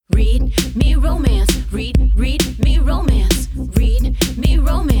Read me romance. Read me romance. Read me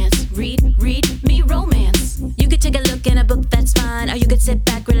romance. Read me romance. You could take a look in a book, that's fine. Or you could sit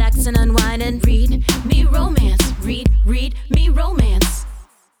back, relax, and unwind and read me romance. Read me romance.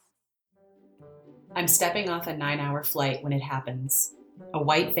 I'm stepping off a 9-hour flight when it happens. A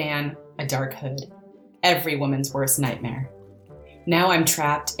white van, a dark hood. Every woman's worst nightmare. Now I'm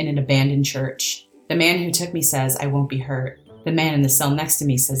trapped in an abandoned church. The man who took me says I won't be hurt. The man in the cell next to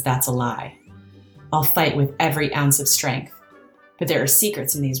me says that's a lie. I'll fight with every ounce of strength. But there are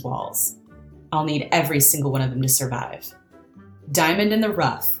secrets in these walls. I'll need every single one of them to survive. Diamond in the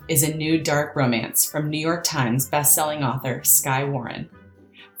Rough is a new dark romance from New York Times bestselling author Skye Warren.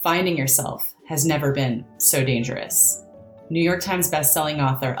 Finding yourself has never been so dangerous. New York Times bestselling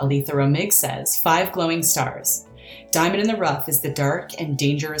author Aletha Romig says, 5 glowing stars. Diamond in the Rough is the dark and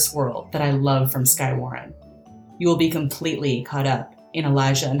dangerous world that I love from Skye Warren. You will be completely caught up in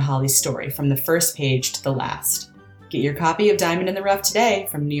Elijah and Holly's story from the first page to the last. Get your copy of Diamond in the Rough today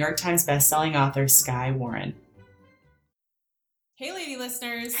from New York Times bestselling author Skye Warren. Hey, lady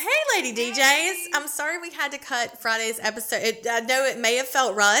listeners. Hey, lady DJs. I'm sorry we had to cut Friday's episode. I know it may have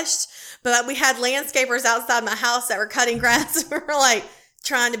felt rushed, but we had landscapers outside my house that were cutting grass. We were like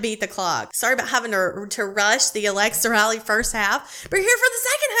trying to beat the clock. Sorry about having to rush the Alexa Riley first half. We're here for the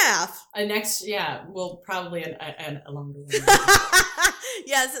second half. We'll probably a longer one.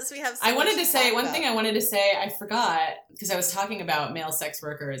 Yeah, since we have so I wanted to say, one about. thing I wanted to say, I forgot, because I was talking about male sex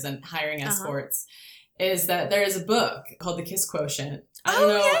workers and hiring escorts, is that there is a book called The Kiss Quotient. I don't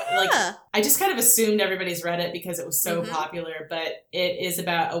know, I just kind of assumed everybody's read it because it was so popular, but it is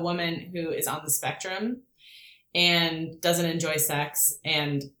about a woman who is on the spectrum and doesn't enjoy sex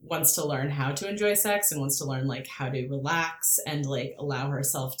and wants to learn how to enjoy sex and wants to learn like how to relax and like allow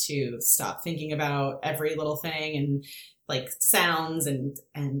herself to stop thinking about every little thing and like sounds and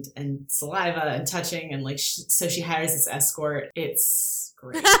saliva and touching and like so she hires this escort. It's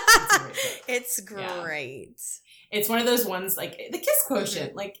great. It's a great book. It's great. Yeah. It's one of those ones like The Kiss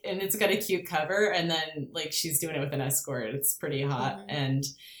Quotient, like, and it's got a cute cover, and then like she's doing it with an escort. It's pretty hot, and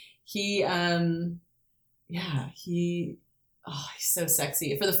he's so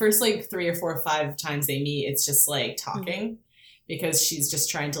sexy. For the first like 3 or 4 or 5 times they meet, it's just like talking because she's just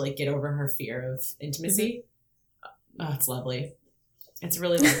trying to like get over her fear of intimacy. Oh, it's lovely. It's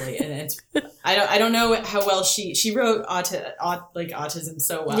really lovely, and it's I don't know how well she wrote autism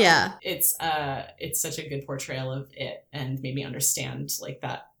so well. Yeah, it's such a good portrayal of it, and made me understand like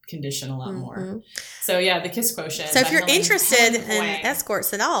that condition a lot more. So yeah, The Kiss Quotient. So if you're interested in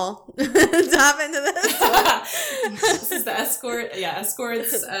escorts at all, dive into this. This is the escort. Yeah,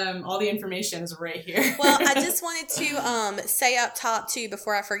 escorts. All the information is right here. Well, I just wanted to say up top too,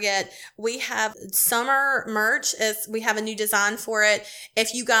 before I forget, we have summer merch. We have a new design for it.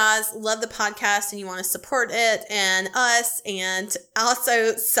 If you guys love the podcast and you want to support it and us, and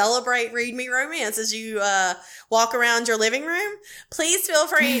also celebrate Read Me Romance as you walk around your living room, please feel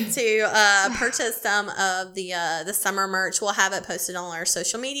free to purchase some of the summer merch. We'll have it posted on our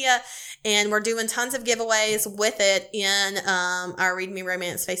social media, and we're doing tons of giveaways with it in our Read Me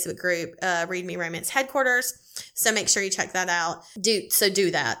Romance Facebook group, Read Me Romance headquarters. So make sure you check that out. Do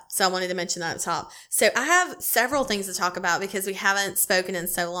that. So I wanted to mention that at the top. So I have several things to talk about because we haven't spoken in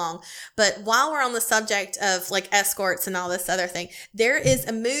so long. But while we're on the subject of like escorts and all this other thing, there is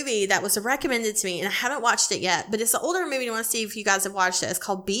a movie that was recommended to me, and I haven't watched it yet, but it's an older movie. I want to see if you guys have watched it. It's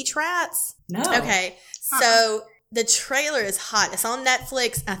called Beach Rats. No. Okay. So the trailer is hot. It's on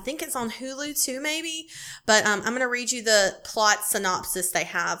Netflix. I think it's on Hulu too, maybe. But I'm going to read you the plot synopsis they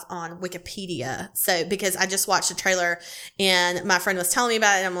have on Wikipedia. So, because I just watched the trailer and my friend was telling me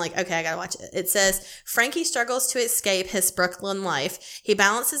about it, and I'm like, okay, I got to watch it. It says, Frankie struggles to escape his Brooklyn life. He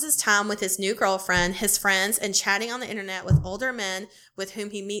balances his time with his new girlfriend, his friends, and chatting on the internet with older men with whom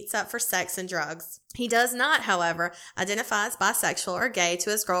he meets up for sex and drugs. He does not, however, identify as bisexual or gay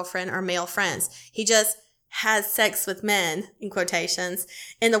to his girlfriend or male friends. He just has sex with men, in quotations.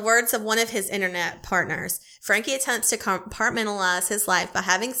 In the words of one of his internet partners, Frankie attempts to compartmentalize his life by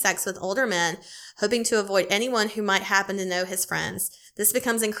having sex with older men, hoping to avoid anyone who might happen to know his friends. This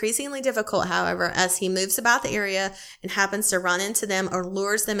becomes increasingly difficult, however, as he moves about the area and happens to run into them or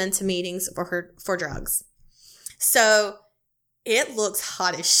lures them into meetings for drugs. So it looks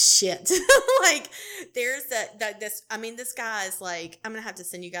hot as shit. Like, there's this guy is like, I'm gonna have to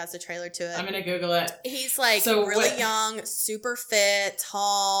send you guys the trailer to it. I'm gonna Google it. He's like So really young, super fit,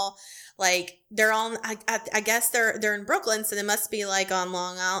 tall. Like, they're on, I guess they're in Brooklyn, so they must be like on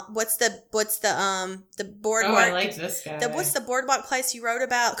Long Island. What's the boardwalk? Oh, I like this guy. What's the boardwalk place you wrote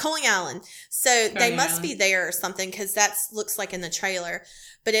about? Coney Island. So they must be there or something, because that looks like in the trailer.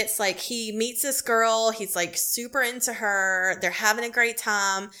 But it's like he meets this girl. He's like super into her. They're having a great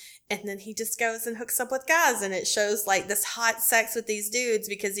time. And then he just goes and hooks up with guys. And it shows like this hot sex with these dudes,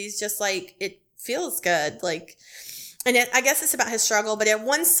 because he's just like, it feels good. Like, and I guess it's about his struggle, but it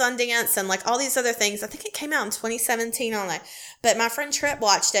won Sundance and like all these other things. I think it came out in 2017 on that. But my friend Trip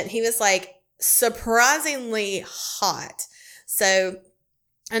watched it and he was like surprisingly hot. So,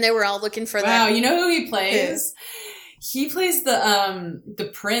 and they were all looking for that. Wow, you know who he plays? He plays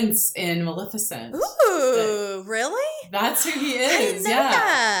the prince in Maleficent. Ooh, really? That's who he is. I didn't know yeah.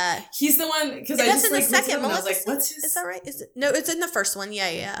 that. He's the one, because I That's just in the like looked second him and I was like, Maleficent. what's his? Is that right? Is it? No, it's in the first one.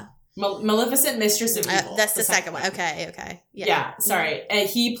 Yeah. Maleficent, Mistress of Evil. That's the second one. Okay. Yeah, sorry. And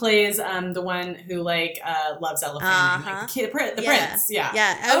he plays the one who like loves Elephant. Like, the prince.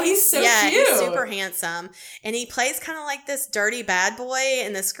 Yeah. Oh, he's so cute. He's super handsome. And he plays kind of like this dirty bad boy,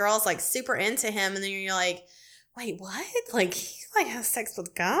 and this girl's like super into him, and then you're like, wait, what? Like, he like has sex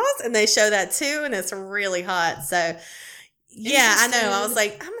with guys? And they show that too, and it's really hot. So yeah, I know. I was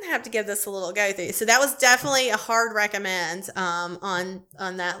like, I'm gonna have to give this a little go through. So that was definitely a hard recommend on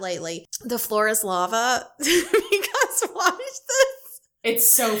that lately. The Floor is Lava. You guys watch this?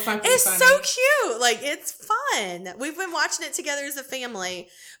 It's so fucking It's funny. so cute. Like, it's fun. We've been watching it together as a family.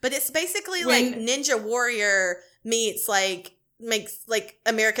 But it's basically like Ninja Warrior meets like makes like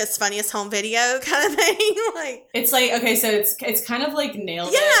America's Funniest Home Video kind of thing. Like, it's like, okay, so it's kind of like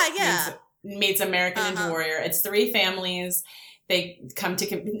Nailed It. Yeah. Meets American Ninja Warrior. It's 3 families. They come to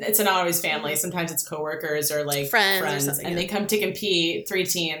it's not always family. Sometimes it's coworkers or like friends or and they come to compete. 3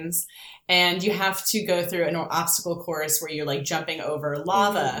 teams, and you have to go through an obstacle course where you're like jumping over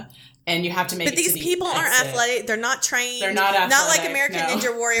lava, and you have to make. But these people aren't athletic. They're not trained. They're not athletic. Not like American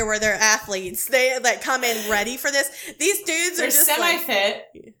Ninja Warrior where they're athletes. They like come in ready for this. These dudes are just semi-fit.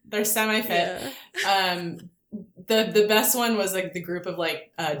 Like, they're semi-fit. Yeah. The best one was like the group of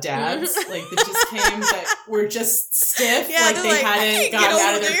like dads like that just came that were just stiff, like they hadn't gotten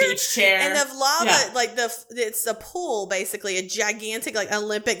out of their beach chair. And the lava, like it's a pool, basically a gigantic like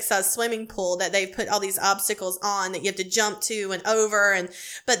Olympic sized swimming pool that they've put all these obstacles on that you have to jump to and over,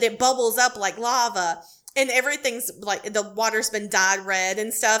 but it bubbles up like lava. And everything's like the water's been dyed red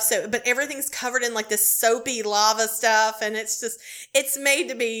and stuff. So, but everything's covered in like this soapy lava stuff, and it's made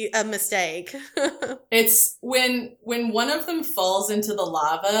to be a mistake. It's when one of them falls into the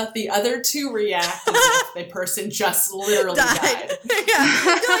lava, the other 2 react as if the person just literally died. Yeah,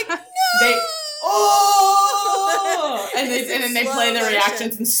 they're like, no. And then they play the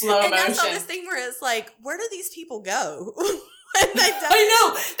reactions in slow motion. And that's all this thing where it's like, where do these people go? I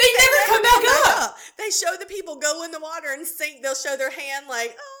know. They never come back up. They show the people go in the water and sink. They'll show their hand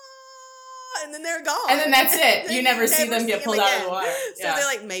like, oh, and then they're gone. And then that's it. You never see them get pulled out of the water. So they're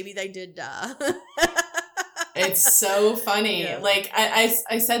like, maybe they did die. It's so funny. Yeah. Like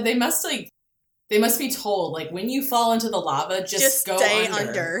I said, they must be told, like, when you fall into the lava, just go stay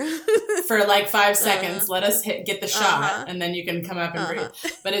under for like 5 seconds. Let us get the shot, and then you can come up and breathe.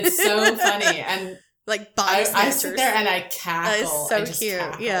 But it's so funny. And like body I sit there and I cackle. It's so cute.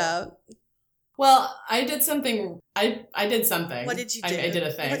 Cackle. Yeah. Well, I did something. I did something. What did you do? I did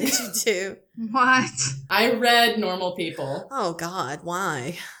a thing. What did you do? What? I read Normal People. Oh God,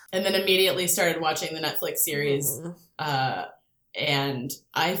 why? And then immediately started watching the Netflix series. And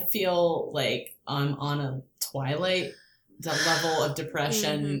I feel like I'm on a Twilight level of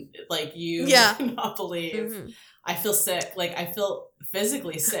depression. Like you cannot believe. I feel sick. Like I feel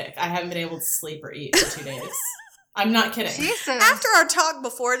physically sick. I haven't been able to sleep or eat for 2 days. I'm not kidding. Jesus. After our talk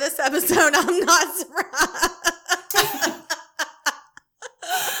before this episode, I'm not surprised.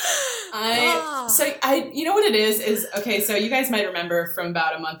 You know what it is okay, so you guys might remember from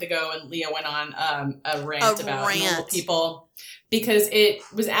about a month ago when Leah went on a rant about Normal People, because it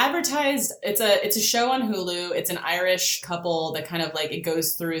was advertised. It's a show on Hulu. It's an Irish couple that kind of like, it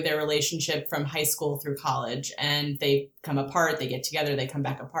goes through their relationship from high school through college, and they come apart, they get together, they come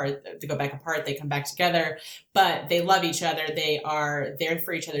back apart, they go back apart, they come back together, but they love each other. They are there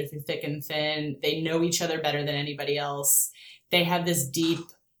for each other through thick and thin. They know each other better than anybody else. They have this deep,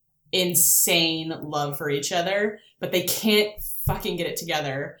 insane love for each other, but they can't fucking get it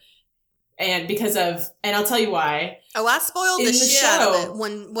together. And and I'll tell you why. Oh, I spoiled In the the shit out show- of it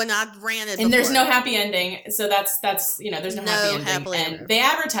when I ran it. And there's before. no happy ending. So that's there's no happy ending. And they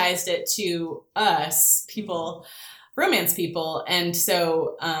advertised it to us people, romance people. And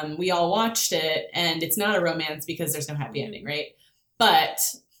so we all watched it, and it's not a romance because there's no happy ending, right? But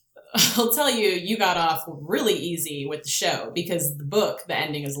I'll tell you, you got off really easy with the show because the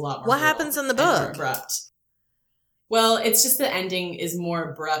ending is a lot more. What happens in the and more book? abrupt. Well, it's just the ending is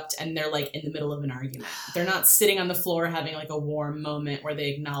more abrupt, and they're like in the middle of an argument. They're not sitting on the floor having like a warm moment where they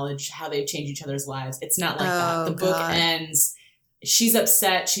acknowledge how they've changed each other's lives. It's not like that. The book ends. She's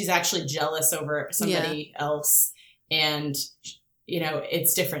upset. She's actually jealous over somebody else, and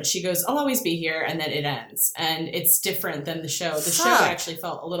it's different. She goes, "I'll always be here," and then it ends, and it's different than the show. The show actually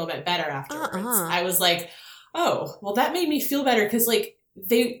felt a little bit better afterwards. I was like, "Oh, well, that made me feel better," because like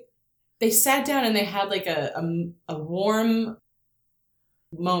they sat down and they had like a warm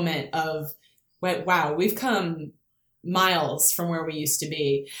moment of, wow, we've come miles from where we used to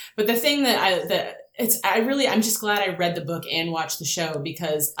be. But the thing I'm just glad I read the book and watched the show,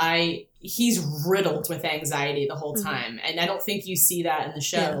 because he's riddled with anxiety the whole time. And I don't think you see that in the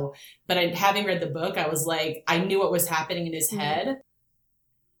show, but having read the book, I was like, I knew what was happening in his head.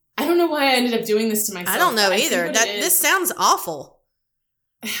 I don't know why I ended up doing this to myself. I don't know either. This sounds awful.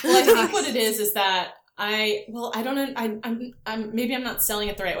 Well, I think what it is that I don't know. Maybe I'm not selling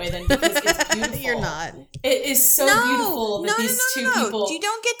it the right way then, because it's beautiful. You're not. It is so beautiful that these two people. You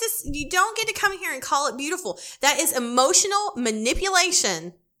don't get to come here and call it beautiful. That is emotional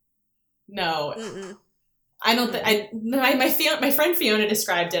manipulation. No. Mm-mm. I don't my friend Fiona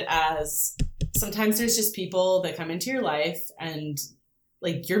described it as, sometimes there's just people that come into your life, and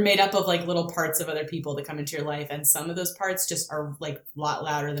like you're made up of like little parts of other people that come into your life, and some of those parts just are like a lot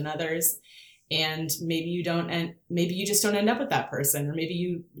louder than others, and maybe you just don't end up with that person, or maybe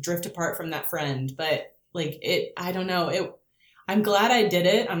you drift apart from that friend. But like I don't know, I'm glad I did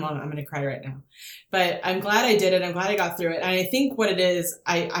it. I'm gonna cry right now, but I'm glad I did it. I'm glad I got through it. And I think what it is,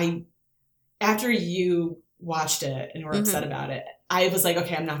 I after you watched it and were upset about it, I was like,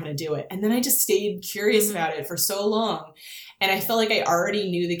 okay, I'm not going to do it. And then I just stayed curious about it for so long. And I felt like I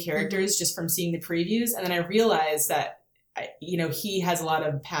already knew the characters just from seeing the previews. And then I realized that, he has a lot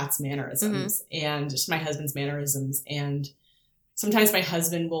of Pat's mannerisms and just my husband's mannerisms. And sometimes my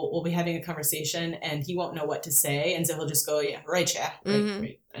husband will be having a conversation and he won't know what to say. And so he'll just go, yeah, right, yeah.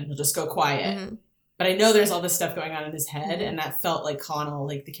 Right. And he'll just go quiet. But I know there's all this stuff going on in his head, and that felt like Connell,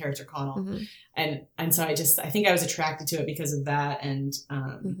 like the character Connell. And so I think I was attracted to it because of that. And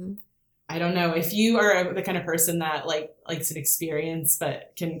I don't know, if you are the kind of person that likes an experience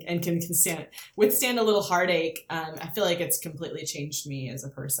but can withstand a little heartache, I feel like it's completely changed me as a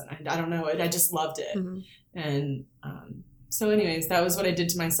person. I don't know, I just loved it. And so anyways, that was what I did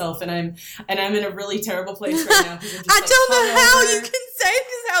to myself, and I'm in a really terrible place right now. I don't know how you can say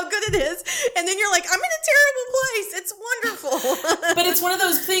this, how good it is, and then you're like, I'm in a terrible place. It's wonderful. But it's one of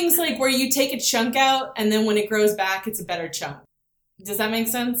those things like where you take a chunk out, and then when it grows back, it's a better chunk. Does that make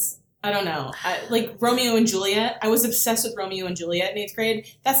sense? I don't know. Like Romeo and Juliet. I was obsessed with Romeo and Juliet in 8th grade.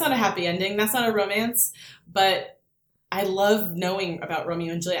 That's not a happy ending. That's not a romance. But I love knowing about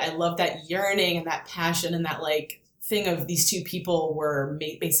Romeo and Juliet. I love that yearning and that passion and that like thing of these two people were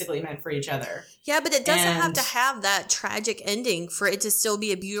basically meant for each other. Yeah, but it doesn't have to have that tragic ending for it to still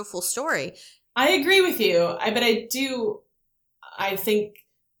be a beautiful story. I agree with you. I think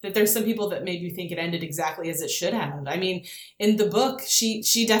that there's some people that maybe think it ended exactly as it should have. I mean, in the book,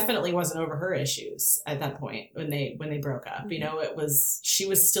 she definitely wasn't over her issues at that point when they broke up. She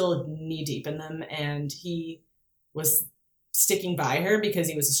was still knee deep in them, and he was sticking by her because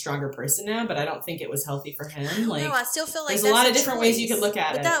he was a stronger person now, but I don't think it was healthy for him. No, I still feel like there's a lot of different ways you could look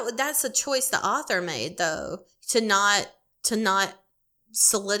at it. But that's a choice the author made, though, to not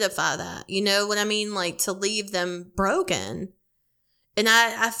solidify that. You know what I mean? Like to leave them broken. And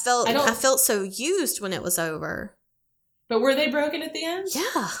I felt so used when it was over. But were they broken at the end?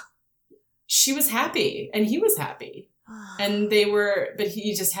 Yeah. She was happy and he was happy. And but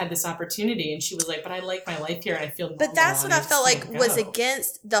he just had this opportunity, and she was like, but I like my life here and I feel normal. But that's what I felt like was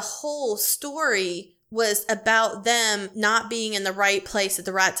against the whole story, was about them not being in the right place at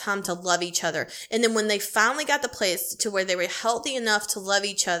the right time to love each other. And then when they finally got the place to where they were healthy enough to love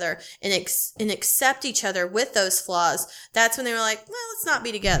each other and accept each other with those flaws, that's when they were like, well, let's not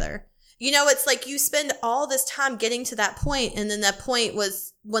be together. It's like you spend all this time getting to that point, and then that point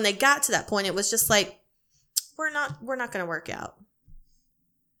was, when they got to that point, it was just like, we're not going to work out.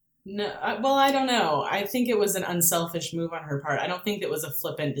 No, well, I don't know. I think it was an unselfish move on her part. I don't think it was a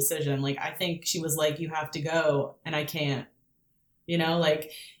flippant decision. Like, I think she was like, you have to go, and I can't. you know,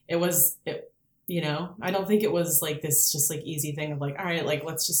 like it, you know, I don't think it was like this just like easy thing of like, all right, like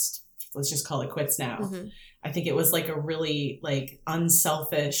let's just call it quits now. Mm-hmm. I think it was like a really like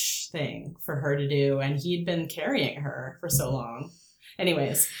unselfish thing for her to do, and he'd been carrying her for so long.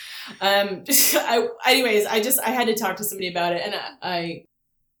 Anyways, I had to talk to somebody about it, and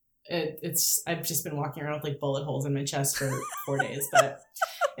I've just been walking around with like bullet holes in my chest for 4 days, but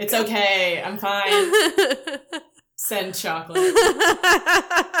it's okay. I'm fine. Send chocolate.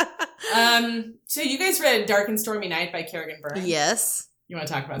 So you guys read Dark and Stormy Night by Kerrigan Byrne? Yes. You want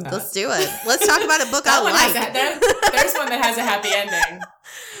to talk about that? Let's do it. Let's talk about a book I like. There's one that has a happy ending.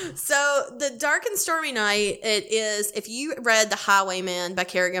 So the Dark and Stormy Night, it is, if you read The Highwayman by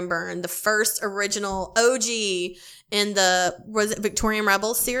Kerrigan Byrne, the first original OG in was it Victorian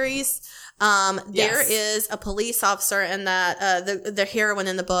Rebels series? There is a police officer in that, the heroine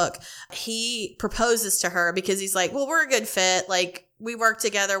in the book, he proposes to her because he's like, well, we're a good fit. Like, we work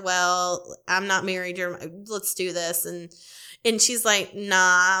together well. I'm not married. Let's do this. And she's like,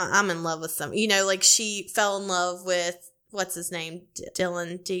 nah, I'm in love with some, you know, like she fell in love with, what's his name?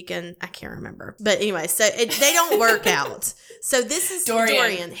 Dylan Deacon. I can't remember. But anyway, so they don't work out. So this is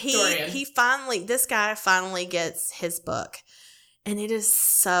Dorian. This guy finally gets his book, and it is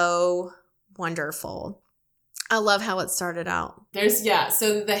so wonderful. I love how it started out.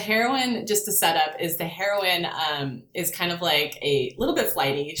 So the heroine, just to set up, is the heroine is kind of like a little bit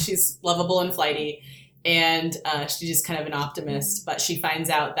flighty. She's lovable and flighty. And she's just kind of an optimist, but she finds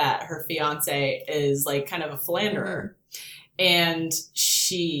out that her fiance is like kind of a philanderer. And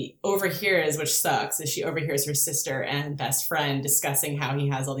she overhears, which sucks, is she overhears her sister and best friend discussing how he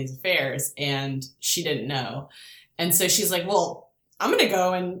has all these affairs, and she didn't know. And so she's like, well, I'm going to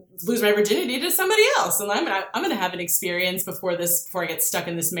go and lose my virginity to somebody else. And I'm going to have an experience before I get stuck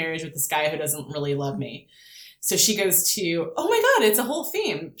in this marriage with this guy who doesn't really love me. So she goes to, oh my God, it's a whole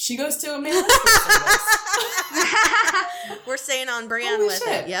theme. She goes to a male service. We're staying on brand with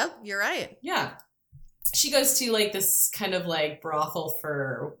it. Yep, you're right. Yeah. She goes to like this kind of like brothel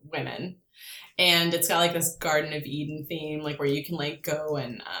for women. And it's got like this Garden of Eden theme, like where you can like go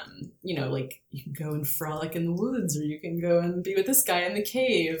and, you know, like you can go and frolic in the woods, or you can go and be with this guy in the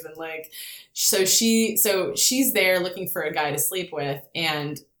cave. And like, so she's there looking for a guy to sleep with,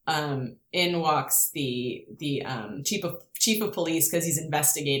 and in walks the chief of police, because he's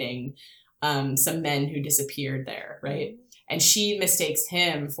investigating some men who disappeared there, right? And she mistakes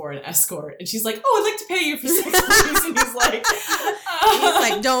him for an escort, and she's like, "Oh, I'd like to pay you for sex, please." And he's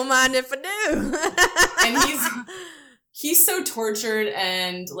like, "Don't mind if I do." And he's so tortured,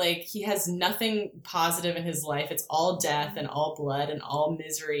 and like he has nothing positive in his life. It's all death and all blood and all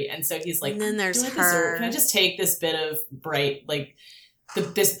misery. And so he's like, and then there's her. Can I just take this bit of bright, like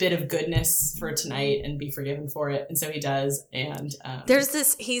this bit of goodness for tonight and be forgiven for it? And so he does. And there's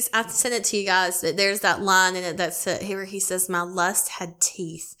this, I sent it to you guys, but there's that line in it that's here. He says, "My lust had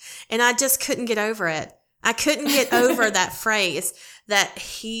teeth," and I just couldn't get over it. I couldn't get over that phrase, that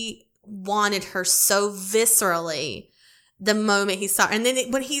he wanted her so viscerally the moment he saw her. And then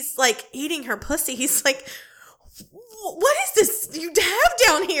when he's like eating her pussy, he's like, "What is this you have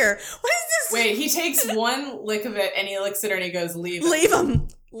down here? What is this?" Wait, he takes one lick of it and he licks at her and he goes, "Leave him.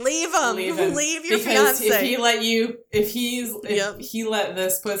 Leave your because fiance. If he let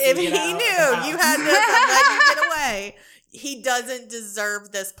this pussy if get he out knew you had this and let you get away, he doesn't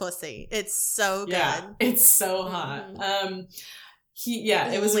deserve this pussy." It's so good. Yeah, it's so hot.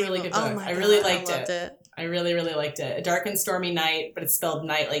 It was a really good book. I really liked it. I really, really liked it. A Dark and Stormy Night, but it's spelled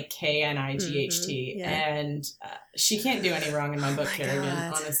night like Knight. Yeah. And she can't do any wrong in my book, Kerrigan,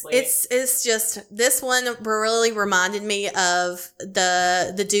 honestly. It's just, this one really reminded me of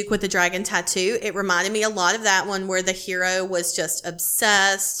the Duke with the Dragon Tattoo. It reminded me a lot of that one, where the hero was just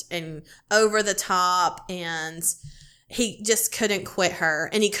obsessed and over the top, and he just couldn't quit her,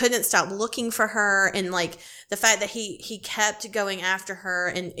 and he couldn't stop looking for her. And like the fact that he kept going after her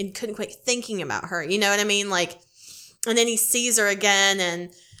and couldn't quit thinking about her. You know what I mean? Like, and then he sees her again and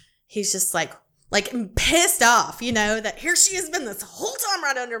he's just like pissed off, you know, that here she has been this whole time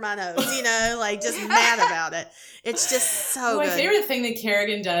right under my nose, you know, like just mad about it. It's just so good. My favorite thing that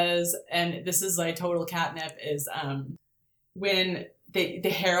Kerrigan does, and this is like total catnip, is when the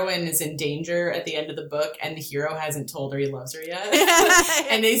heroine is in danger at the end of the book and the hero hasn't told her he loves her yet.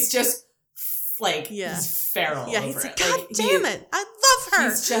 And he's just like, he's feral over he's like, it. God damn it, I love her.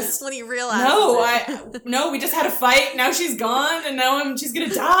 He's just, when he realizes we just had a fight, now she's gone, and now she's gonna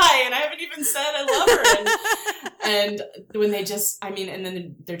die, and I haven't even said I love her. And when they just, and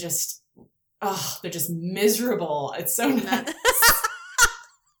then they're just miserable. It's so nuts.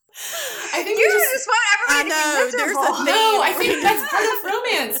 I think you just want everybody I know. There's a thing. No, I think that's part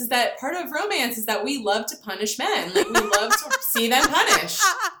of romance. Is that we love to punish men. Like we love to see them punished.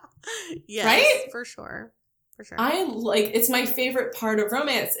 Yes, right? For sure. It's my favorite part of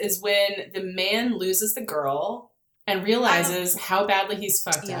romance is when the man loses the girl and realizes how badly he's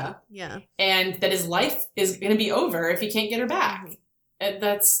fucked up. Yeah. And that his life is going to be over if he can't get her back. And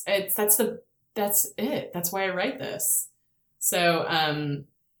that's it. That's why I write this. So,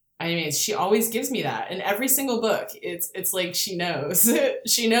 she always gives me that in every single book. It's like she knows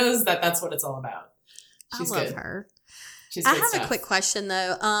that that's what it's all about. She's I love good. her. She's I good have stuff. a quick question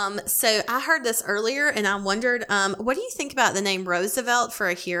though. So I heard this earlier and I wondered, what do you think about the name Roosevelt for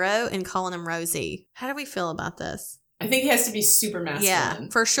a hero and calling him Rosie? How do we feel about this? I think he has to be super masculine. Yeah,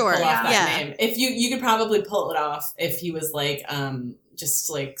 for sure. To pull off that Yeah. name. If you could probably pull it off if he was like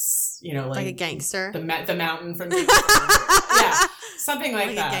just like like a gangster. the mountain from yeah, something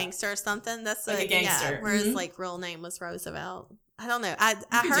like that. A gangster or something. That's like a gangster. Yeah, where his like real name was Roosevelt. I don't know. I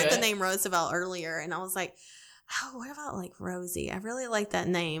heard the name Roosevelt earlier and I was like, oh, what about like Rosie? I really like that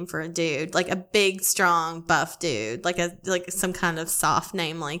name for a dude, like a big, strong, buff dude, like some kind of soft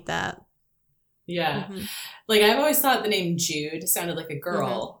name like that. Yeah. Like I've always thought the name Jude sounded like a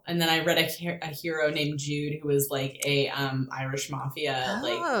girl. And then I read a hero named Jude who was like a Irish mafia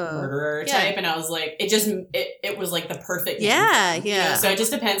murderer type. And I was like, it was like the perfect name. Yeah. You know? So it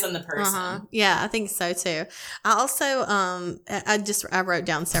just depends on the person. Yeah, I think so too. I also, I wrote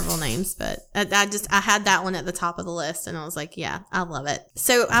down several names, but I had that one at the top of the list and I was like, yeah, I love it.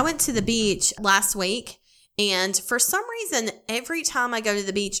 So I went to the beach last week. And for some reason, every time I go to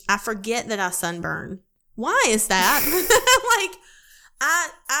the beach, I forget that I sunburn. Why is that? Like,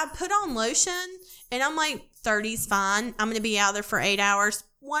 I put on lotion and I'm like, 30's fine. I'm going to be out there for 8 hours.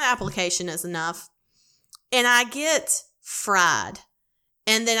 One application is enough. And I get fried.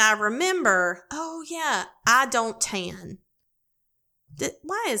 And then I remember, oh yeah, I don't tan.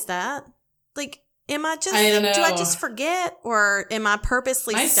 Why is that? Like, I don't know. Do I just forget or am I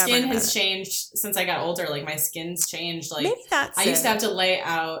purposely stubborn? My skin has changed since I got older. Like my skin's changed. Like maybe that's I used to have to lay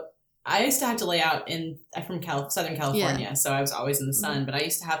out I'm from Southern California, so I was always in the sun, but I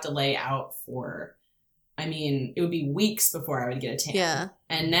used to have to lay out for, it would be weeks before I would get a tan. Yeah.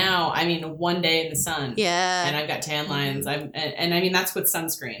 And now, one day in the sun. Yeah. And I've got tan lines. That's with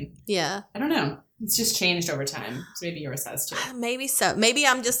sunscreen. Yeah. I don't know. It's just changed over time. So maybe yours has too. Maybe so. Maybe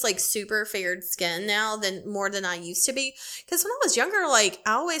I'm just like super fair skin now more than I used to be. Because when I was younger, like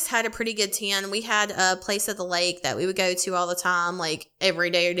I always had a pretty good tan. We had a place at the lake that we would go to all the time, like every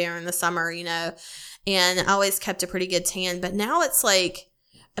day during the summer, and I always kept a pretty good tan. But now it's like,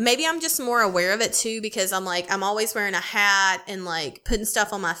 maybe I'm just more aware of it too, because I'm always wearing a hat and like putting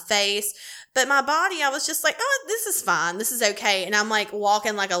stuff on my face. But my body, I was just like, oh, this is fine. This is okay. And I'm like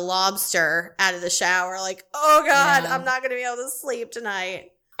walking like a lobster out of the shower. Like, oh God, I'm not going to be able to sleep tonight.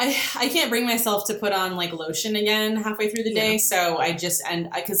 I can't bring myself to put on like lotion again halfway through the day. So I just,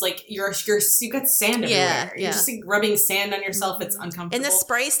 because like you got sand everywhere. You're just like rubbing sand on yourself. It's uncomfortable. And the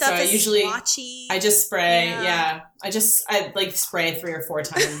spray stuff is splotchy. I just spray. Yeah. I like spray 3 or 4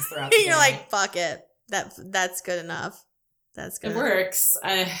 times throughout the day. You're like, fuck it. That's good enough. That's good. It works.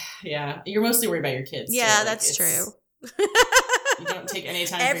 You're mostly worried about your kids. Yeah, too. that's true. You don't take any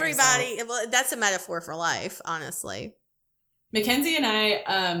time Everybody, for yourself. well, that's a metaphor for life, honestly. Mackenzie and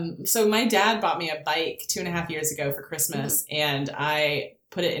I, so my dad bought me a bike 2.5 years ago for Christmas, and I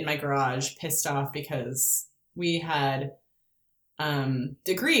put it in my garage, pissed off because we had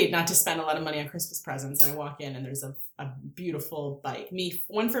agreed not to spend a lot of money on Christmas presents. And I walk in and there's a beautiful bike,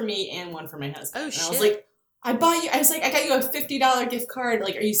 one for me and one for my husband. Oh, and shit. I was like, I got you a $50 gift card.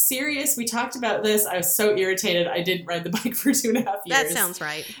 Like, are you serious? We talked about this. I was so irritated. I didn't ride the bike for 2.5 years. That sounds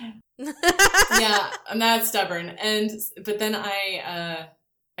right. Yeah, I'm that stubborn. But then I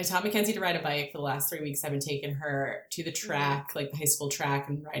taught Mackenzie to ride a bike for the last 3 weeks. I've been taking her to the track, like the high school track,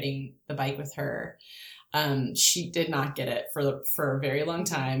 and riding the bike with her. She did not get it for a very long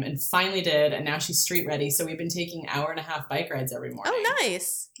time and finally did. And now she's street ready. So we've been taking 1.5-hour bike rides every morning. Oh,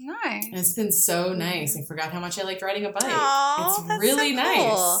 nice. And it's been so nice. I forgot how much I liked riding a bike. Aww, it's that's really so cool.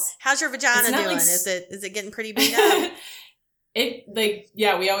 nice. How's your vagina doing? Is it getting pretty beat up?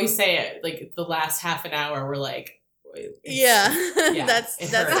 We always say it, like the last half an hour, we're like, that's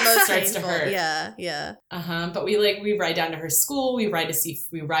the most starts to painful. hurt. Yeah. But we ride down to her school. We ride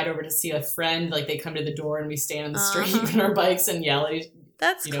over to see a friend. Like they come to the door and we stand on the street on our bikes and yell at each.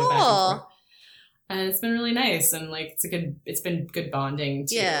 That's cool. Back and forth. And it's been really nice, and like it's been good bonding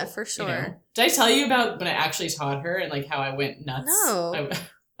too. Yeah, for sure. Did I tell you about when I actually taught her and like how I went nuts? No.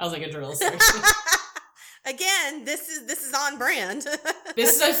 I was like a drill sergeant. Again, this is on brand.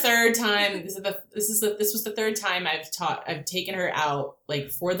 This is the third time. This was the third time I've taken her out like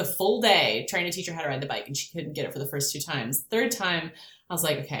for the full day trying to teach her how to ride the bike, and she couldn't get it for the first 2 times. Third time, I was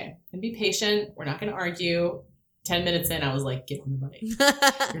like, okay, and be patient. We're not going to argue. 10 minutes in, I was like, get on the bike.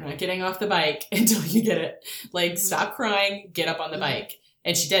 You're not getting off the bike until you get it. Like, stop crying, get up on the bike.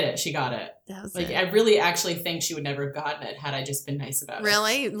 And she did it. She got it. I really actually think she would never have gotten it had I just been nice about it.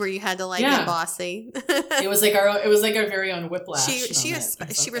 Really? Where you had to get bossy? It was like our very own whiplash. She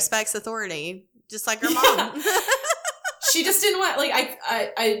respects authority, just like her mom. She just didn't want,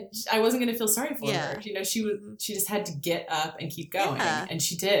 I wasn't going to feel sorry for her. You know, she just had to get up and keep going. Yeah. And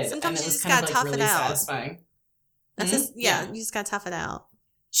she did. Sometimes and you just gotta tough it out. Satisfying. That's you just gotta tough it out.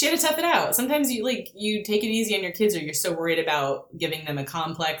 She had to tough it out. Sometimes you take it easy on your kids, or you're so worried about giving them a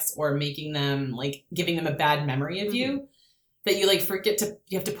complex or making them giving them a bad memory of you that you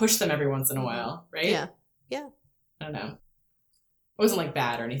you have to push them every once in a while, right? Yeah. Yeah. I don't know. It wasn't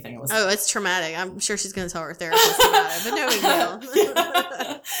bad or anything. It's traumatic. I'm sure she's going to tell her therapist about it, but no big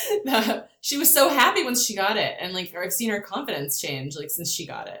deal. No, she was so happy once she got it. And I've seen her confidence change since she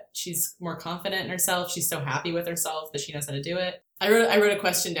got it. She's more confident in herself. She's so happy with herself that she knows how to do it. I wrote a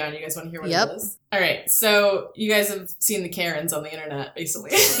question down. You guys want to hear what it is? All right. So you guys have seen the Karens on the internet, basically.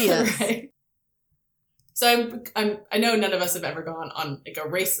 Yes. Right? So I know none of us have ever gone on a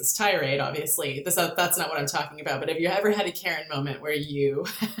racist tirade, obviously. That's not what I'm talking about. But have you ever had a Karen moment where you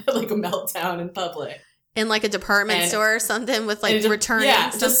had a meltdown in public? In a department store or something with returning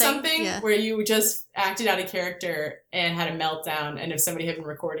something? Just something where you just acted out of character and had a meltdown, and if somebody had been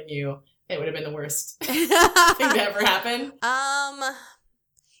recording you, it would have been the worst thing to ever happen. I've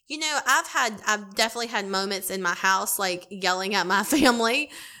definitely had moments in my house yelling at my family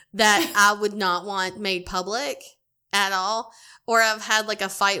that I would not want made public at all. Or I've had a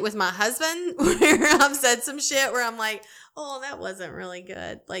fight with my husband where I've said some shit where I'm like, oh, that wasn't really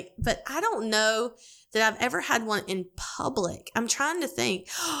good. But I don't know that I've ever had one in public. I'm trying to think.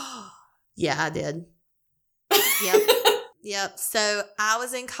 Yeah, I did. Yep. Yep. So I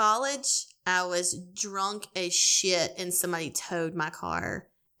was in college. I was drunk as shit and somebody towed my car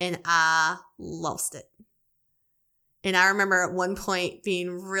and I lost it. And I remember at one point being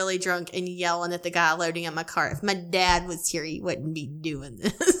really drunk and yelling at the guy loading up my car. If my dad was here, he wouldn't be doing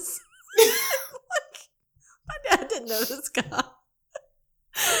this. My dad didn't know this guy.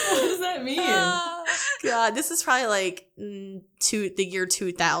 What does that mean? God, this is probably the year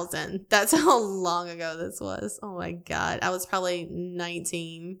 2000. That's how long ago this was. Oh my God. I was probably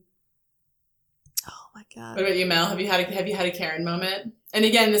 19. Oh my God. What about you, Mel? Have you had a Karen moment? And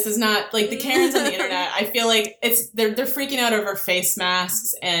again, this is not the Karens on the internet. I feel like they're freaking out over face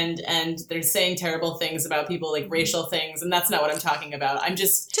masks and they're saying terrible things about people, racial things, and that's not what I'm talking about. I'm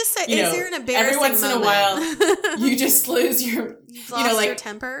just say, is there an embarrassing every once moment? In a while you just lose your your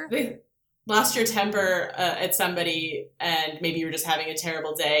temper. Lost your temper at somebody, and maybe you were just having a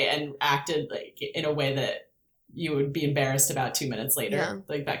terrible day and acted in a way that you would be embarrassed about 2 minutes later,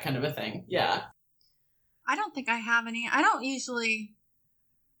 that kind of a thing. Yeah. I don't think I have any. I don't usually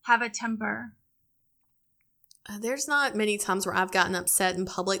have a temper. There's not many times where I've gotten upset in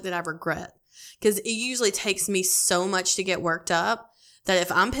public that I regret, because it usually takes me so much to get worked up that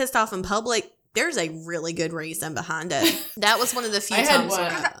if I'm pissed off in public, there's a really good reason behind it. That was one of the few times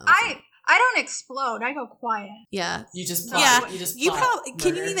where I don't explode. I go quiet. Yeah. You just plot. Yeah. You just you plot probably murder.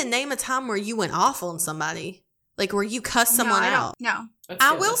 Can you even name a time where you went off on somebody? Where you cussed someone out? No.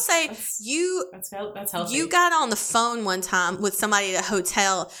 I will say that's healthy. You got on the phone one time with somebody at a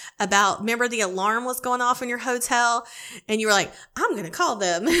hotel remember the alarm was going off in your hotel and you were like, I'm going to call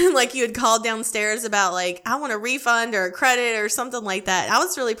them. You had called downstairs about I want a refund or a credit or something like that. I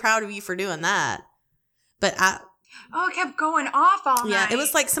was really proud of you for doing that. But it kept going off all night. Yeah, it was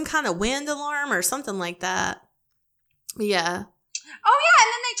some kind of wind alarm or something like that. Yeah. Oh yeah,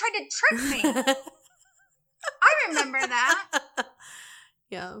 and then they tried to trick me. I remember that.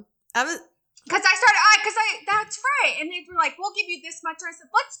 Yeah. Because that's right. And they were like, we'll give you this much. And I said,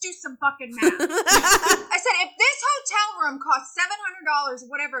 let's do some fucking math. I said, if this hotel room cost $700 or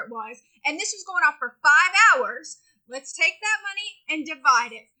whatever it was, and this was going off for 5 hours, let's take that money and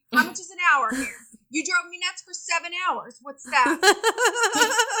divide it. How much is an hour here? You drove me nuts for 7 hours. What's that?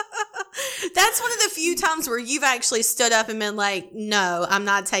 That's one of the few times where you've actually stood up and been like, no, I'm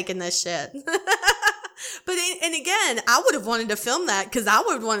not taking this shit. But and again, I would have wanted to film that because I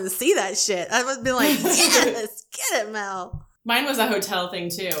would have wanted to see that shit. I would have been like, yes, get it, Mel. Mine was a hotel thing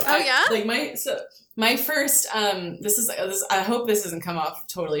too. Oh yeah. My first this is I hope this doesn't come off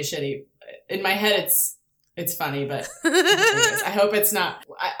totally shitty. In my head, it's funny, but I hope it's not.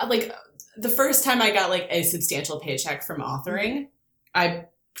 the first time I got like a substantial paycheck from authoring, I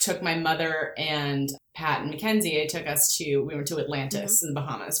took my mother and Pat and Mackenzie. We went to Atlantis in the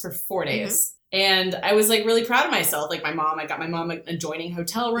Bahamas for 4 days. And I was like really proud of myself. Like I got my mom an adjoining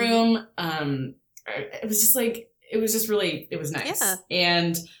hotel room. It was just like, it was nice. Yeah.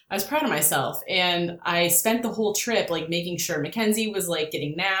 And I was proud of myself. And I spent the whole trip like making sure Mackenzie was like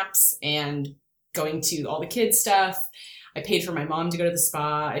getting naps and going to all the kids stuff. I paid for my mom to go to the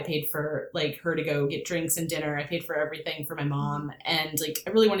spa. I paid for like her to go get drinks and dinner. I paid for everything for my mom. And like, I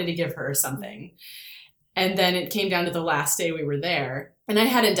really wanted to give her something. And then it came down to the last day we were there. And I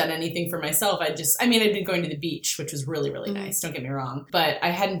hadn't done anything for myself. I'd been going to the beach, which was really, really nice. Don't get me wrong. But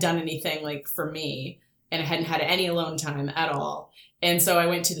I hadn't done anything like for me. And I hadn't had any alone time at all. And so I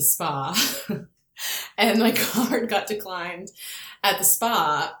went to the spa and my card got declined at the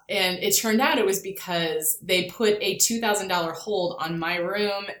spa. And it turned out it was because they put a $2,000 hold on my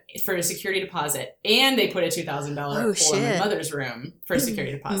room for a security deposit. And they put a $2,000 hold on my mother's room for a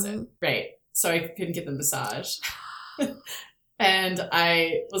security deposit. Right. So I couldn't get the massage. And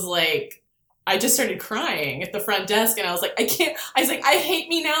I was like, I just started crying at the front desk and I was like, I hate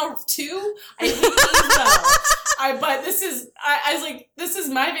me now too. I hate me as well. This is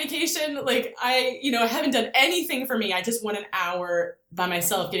my vacation. Like I haven't done anything for me. I just want an hour by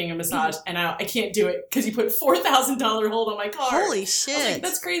myself getting a massage and I can't do it because you put $4,000 hold on my card. Holy shit. I was like,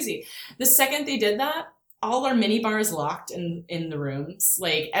 that's crazy. The second they did that, all our mini bars locked in the rooms.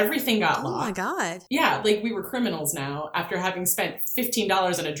 Like everything got locked. Oh my God. Yeah, like we were criminals now after having spent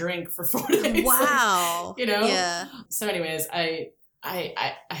 $15 on a drink for 4 days. Wow. Like, Yeah. So anyways, I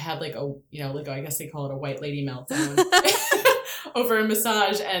had like I guess they call it a white lady meltdown over a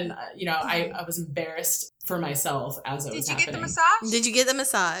massage, and I was embarrassed for myself as it was happening. Did you get the massage? Did you get the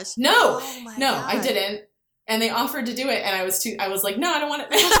massage? No. Oh my God. I didn't. And they offered to do it, and I was like, no, I don't want it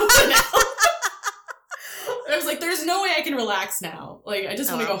now. I was like, there's no way I can relax now. Like, I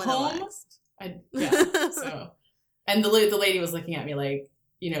just want to go home. So, and the lady was looking at me like,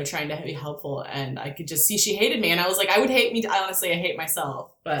 trying to be helpful, and I could just see she hated me. And I was like, I hate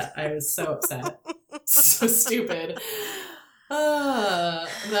myself, but I was so upset. So stupid. I'm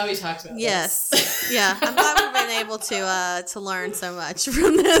glad we talked about this. Yes. Yeah. I'm glad we've been able to learn so much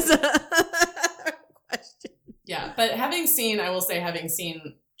from this question. Yeah. But having seen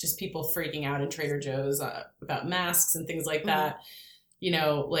just people freaking out at Trader Joe's about masks and things like that,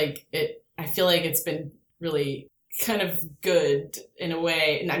 I feel like it's been really kind of good in a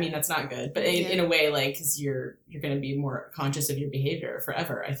way. I mean, that's not good, but in a way, like, because you're going to be more conscious of your behavior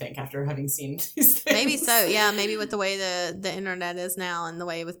forever, I think, after having seen these things. Maybe so. Yeah. Maybe with the way the internet is now and the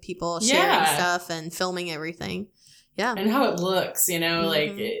way with people sharing stuff and filming everything. Yeah. And how it looks,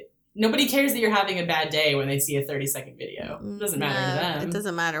 like nobody cares that you're having a bad day when they see a 30-second video. It doesn't matter to them. It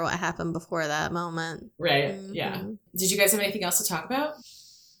doesn't matter what happened before that moment. Right. Yeah. Did you guys have anything else to talk about?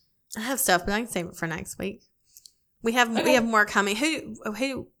 I have stuff, but I can save it for next week. We have more coming.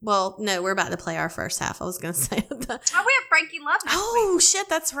 Well, no, we're about to play our first half. I was going to say. We have Frankie Love next week. Oh, shit,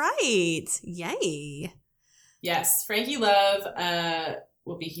 that's right. Yay. Yes, Frankie Love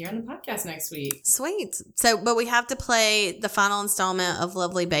will be here on the podcast next week. Sweet. So, but we have to play the final installment of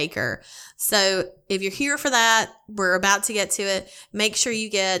Lovely Baker. So if you're here for that, we're about to get to it. Make sure you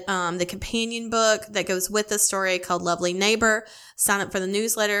get the companion book that goes with the story called Lovely Neighbor. Sign up for the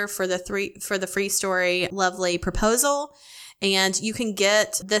newsletter for the free story, Lovely Proposal. And you can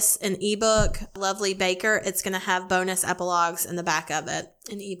get this in ebook, Lovely Baker. It's going to have bonus epilogues in the back of it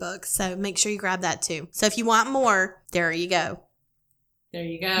in ebook. So make sure you grab that too. So if you want more, there you go. There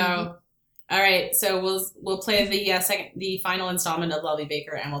you go. All right, so we'll play the final installment of Lovely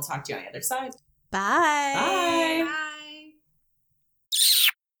Baker, and we'll talk to you on the other side. Bye. Bye. Bye.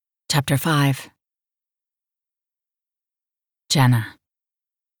 Chapter 5. Jenna.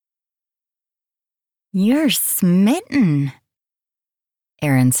 You're smitten.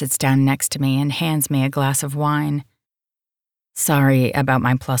 Erin sits down next to me and hands me a glass of wine. Sorry about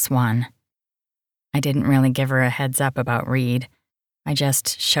my +1. I didn't really give her a heads up about Reed. I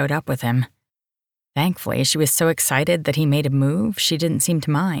just showed up with him. Thankfully, she was so excited that he made a move, she didn't seem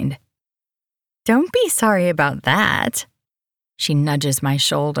to mind. Don't be sorry about that. She nudges my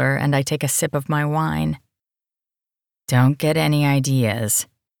shoulder and I take a sip of my wine. Don't get any ideas.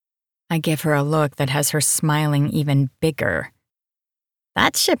 I give her a look that has her smiling even bigger.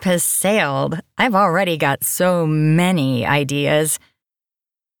 That ship has sailed. I've already got so many ideas.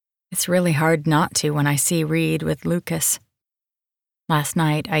 It's really hard not to when I see Reed with Lucas. Last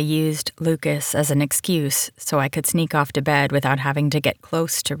night, I used Lucas as an excuse so I could sneak off to bed without having to get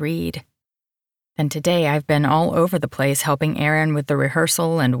close to Reed. And today I've been all over the place helping Aaron with the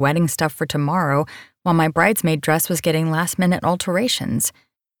rehearsal and wedding stuff for tomorrow while my bridesmaid dress was getting last-minute alterations.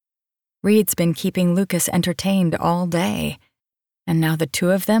 Reed's been keeping Lucas entertained all day, and now the two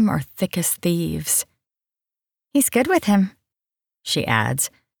of them are thick as thieves. "He's good with him," she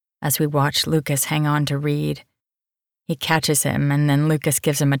adds, as we watch Lucas hang on to Reed. He catches him, and then Lucas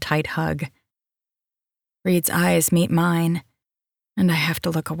gives him a tight hug. Reed's eyes meet mine, and I have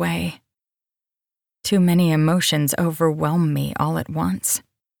to look away. Too many emotions overwhelm me all at once.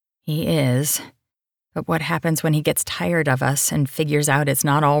 He is. But what happens when he gets tired of us and figures out it's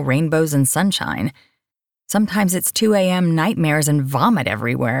not all rainbows and sunshine? Sometimes it's 2 a.m. nightmares and vomit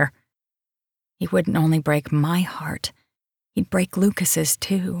everywhere. He wouldn't only break my heart, he'd break Lucas's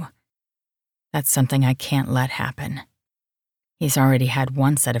too. That's something I can't let happen. He's already had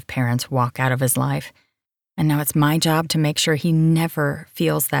one set of parents walk out of his life, and now it's my job to make sure he never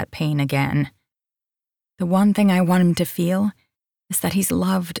feels that pain again. The one thing I want him to feel is that he's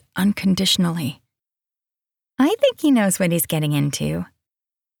loved unconditionally. I think he knows what he's getting into.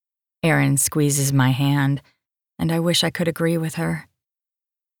 Erin squeezes my hand, and I wish I could agree with her.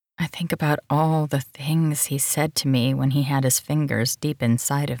 I think about all the things he said to me when he had his fingers deep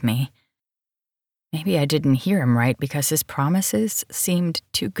inside of me. Maybe I didn't hear him right because his promises seemed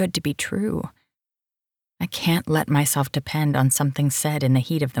too good to be true. I can't let myself depend on something said in the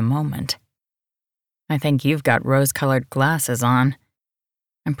heat of the moment. I think you've got rose-colored glasses on.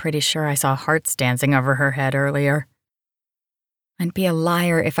 I'm pretty sure I saw hearts dancing over her head earlier. I'd be a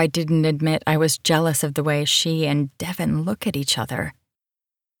liar if I didn't admit I was jealous of the way she and Devin look at each other.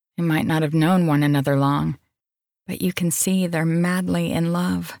 They might not have known one another long, but you can see they're madly in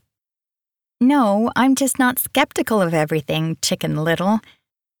love. No, I'm just not skeptical of everything, Chicken Little.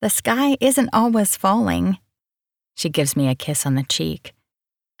 The sky isn't always falling. She gives me a kiss on the cheek.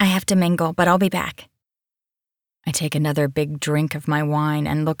 I have to mingle, but I'll be back. I take another big drink of my wine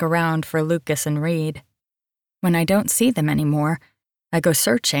and look around for Lucas and Reed. When I don't see them anymore, I go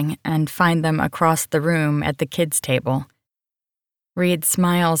searching and find them across the room at the kids' table. Reed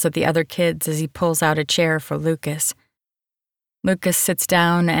smiles at the other kids as he pulls out a chair for Lucas. Lucas sits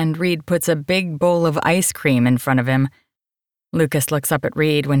down and Reed puts a big bowl of ice cream in front of him. Lucas looks up at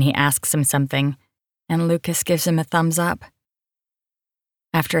Reed when he asks him something, and Lucas gives him a thumbs up.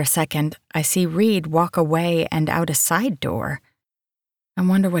 After a second, I see Reed walk away and out a side door. I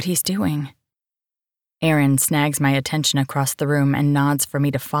wonder what he's doing. Erin snags my attention across the room and nods for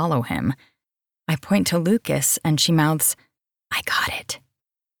me to follow him. I point to Lucas and she mouths, "I got it."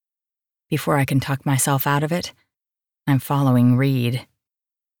 Before I can talk myself out of it, I'm following Reed.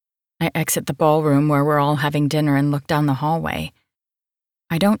 I exit the ballroom where we're all having dinner and look down the hallway.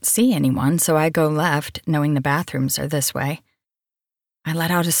 I don't see anyone, so I go left, knowing the bathrooms are this way. I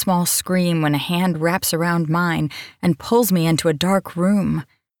let out a small scream when a hand wraps around mine and pulls me into a dark room.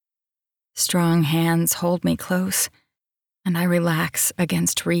 Strong hands hold me close, and I relax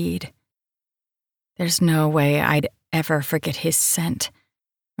against Reed. There's no way I'd ever forget his scent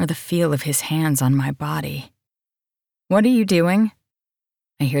or the feel of his hands on my body. "What are you doing?"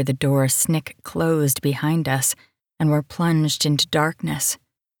 I hear the door snick closed behind us, and we're plunged into darkness.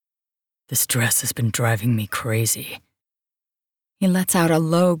 "This dress has been driving me crazy." He lets out a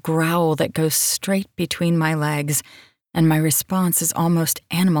low growl that goes straight between my legs, and my response is almost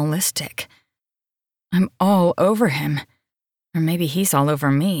animalistic. I'm all over him, or maybe he's all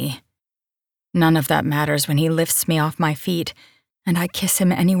over me. None of that matters when he lifts me off my feet, and I kiss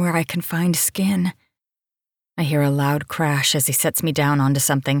him anywhere I can find skin. I hear a loud crash as he sets me down onto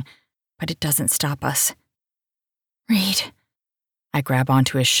something, but it doesn't stop us. "Reed." I grab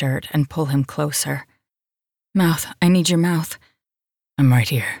onto his shirt and pull him closer. "Mouth, I need your mouth." "I'm right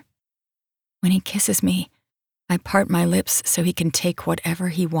here." When he kisses me, I part my lips so he can take whatever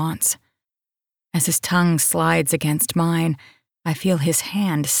he wants. As his tongue slides against mine, I feel his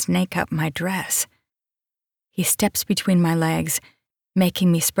hand snake up my dress. He steps between my legs,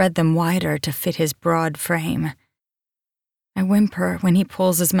 making me spread them wider to fit his broad frame. I whimper when he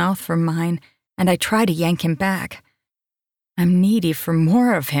pulls his mouth from mine, and I try to yank him back. I'm needy for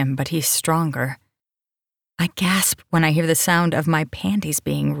more of him, but he's stronger. I gasp when I hear the sound of my panties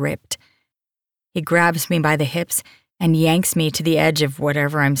being ripped. He grabs me by the hips and yanks me to the edge of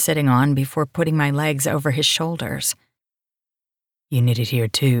whatever I'm sitting on before putting my legs over his shoulders. "You need it here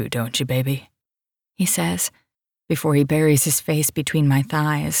too, don't you, baby?" he says, before he buries his face between my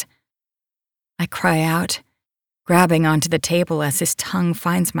thighs. I cry out, grabbing onto the table as his tongue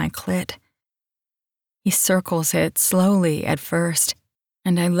finds my clit. He circles it slowly at first,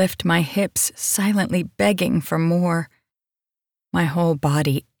 and I lift my hips, silently begging for more. My whole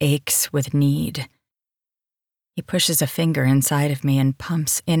body aches with need. He pushes a finger inside of me and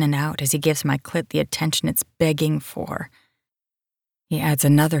pumps in and out as he gives my clit the attention it's begging for. He adds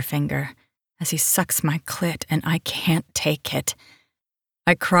another finger as he sucks my clit, and I can't take it.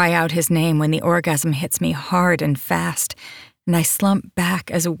 I cry out his name when the orgasm hits me hard and fast, and I slump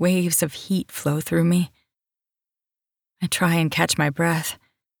back as waves of heat flow through me. I try and catch my breath,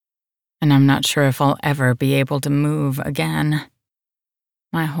 and I'm not sure if I'll ever be able to move again.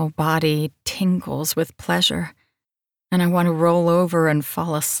 My whole body tingles with pleasure, and I want to roll over and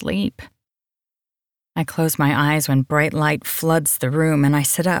fall asleep. I close my eyes when bright light floods the room, and I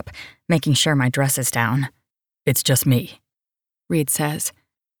sit up, making sure my dress is down. "It's just me," Reed says,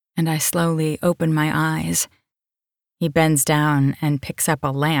 and I slowly open my eyes. He bends down and picks up a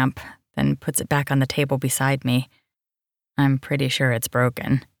lamp, then puts it back on the table beside me. I'm pretty sure it's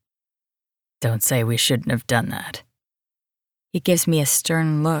broken. "Don't say we shouldn't have done that." He gives me a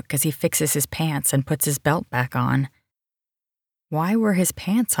stern look as he fixes his pants and puts his belt back on. Why were his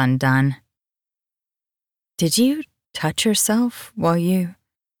pants undone? "Did you touch yourself while you—"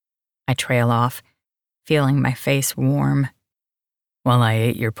 I trail off, feeling my face warm. "While I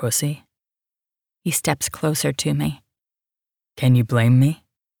ate your pussy?" He steps closer to me. "Can you blame me?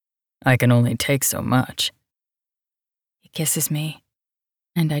 I can only take so much." He kisses me,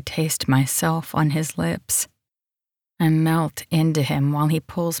 and I taste myself on his lips. I melt into him while he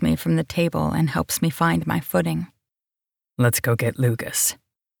pulls me from the table and helps me find my footing. "Let's go get Lucas.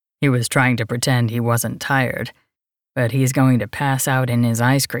 He was trying to pretend he wasn't tired, but he's going to pass out in his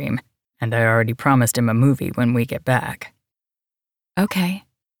ice cream, and I already promised him a movie when we get back." "Okay,"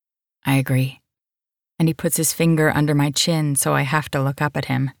 I agree, and he puts his finger under my chin so I have to look up at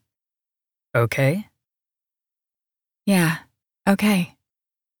him. "Okay?" "Yeah, okay."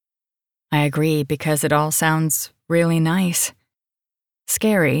 I agree because it all sounds really nice.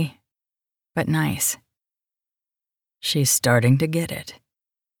 Scary, but nice. "She's starting to get it,"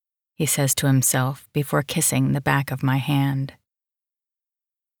 he says to himself before kissing the back of my hand.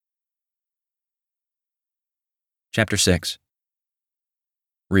 Chapter 6.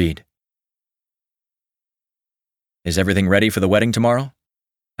 Reed. "Is everything ready for the wedding tomorrow?"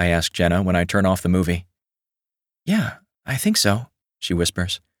 I ask Jenna when I turn off the movie. "Yeah, I think so," she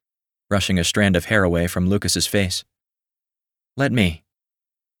whispers, brushing a strand of hair away from Lucas's face. "Let me."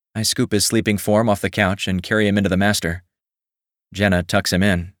 I scoop his sleeping form off the couch and carry him into the master. Jenna tucks him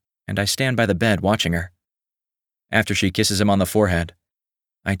in, and I stand by the bed watching her. After she kisses him on the forehead,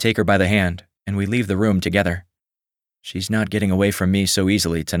 I take her by the hand, and we leave the room together. She's not getting away from me so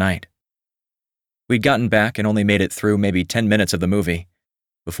easily tonight. We'd gotten back and only made it through maybe 10 minutes of the movie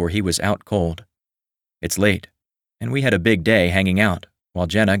before he was out cold. It's late, and we had a big day hanging out while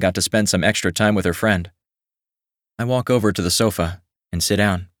Jenna got to spend some extra time with her friend. I walk over to the sofa and sit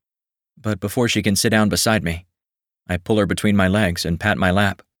down, but before she can sit down beside me, I pull her between my legs and pat my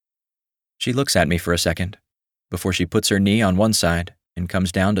lap. She looks at me for a second before she puts her knee on one side and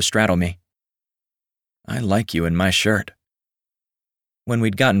comes down to straddle me. "I like you in my shirt." When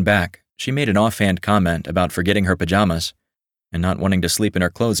we'd gotten back, she made an offhand comment about forgetting her pajamas and not wanting to sleep in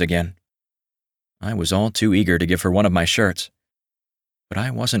her clothes again. I was all too eager to give her one of my shirts, but I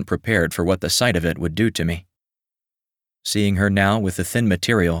wasn't prepared for what the sight of it would do to me. Seeing her now with the thin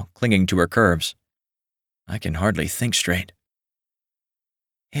material clinging to her curves, I can hardly think straight.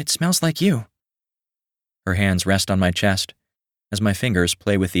 "It smells like you." Her hands rest on my chest as my fingers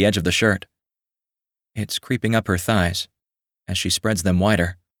play with the edge of the shirt. It's creeping up her thighs as she spreads them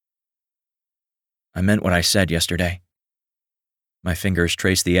wider. "I meant what I said yesterday." My fingers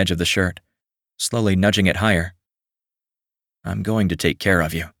trace the edge of the shirt, slowly nudging it higher. "I'm going to take care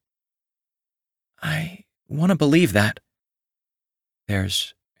of you." "I want to believe that."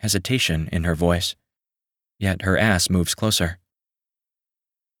 There's hesitation in her voice, yet her ass moves closer.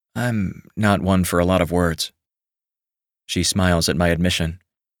 "I'm not one for a lot of words." She smiles at my admission,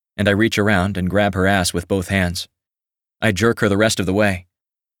 and I reach around and grab her ass with both hands. I jerk her the rest of the way,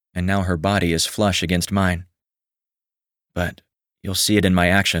 and now her body is flush against mine. But you'll see it in my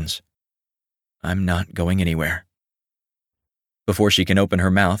actions. I'm not going anywhere. Before she can open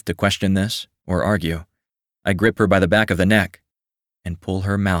her mouth to question this or argue, I grip her by the back of the neck and pull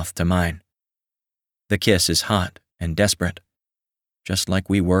her mouth to mine. The kiss is hot and desperate, just like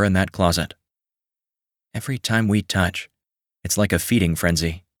we were in that closet. Every time we touch, it's like a feeding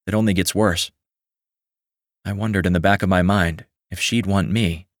frenzy that only gets worse. I wondered in the back of my mind if she'd want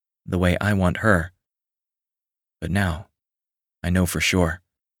me the way I want her. But now, I know for sure.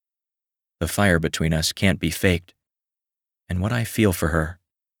 The fire between us can't be faked, and what I feel for her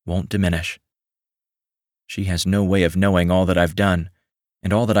won't diminish. She has no way of knowing all that I've done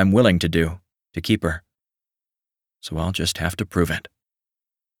and all that I'm willing to do to keep her. So I'll just have to prove it.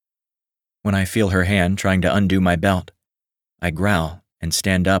 When I feel her hand trying to undo my belt, I growl and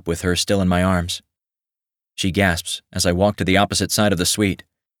stand up with her still in my arms. She gasps as I walk to the opposite side of the suite,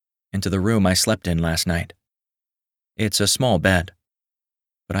 into the room I slept in last night. It's a small bed,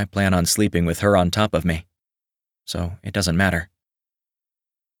 but I plan on sleeping with her on top of me, so it doesn't matter.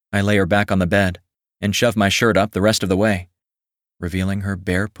 I lay her back on the bed and shove my shirt up the rest of the way, revealing her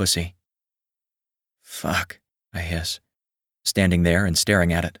bare pussy. Fuck, I hiss, standing there and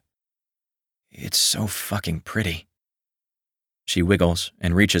staring at it. It's so fucking pretty. She wiggles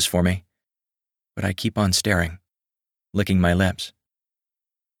and reaches for me, but I keep on staring, licking my lips.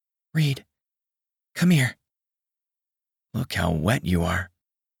 Reed, come here. Look how wet you are.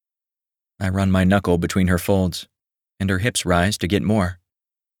 I run my knuckle between her folds, and her hips rise to get more.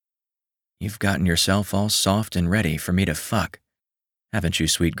 You've gotten yourself all soft and ready for me to fuck, haven't you,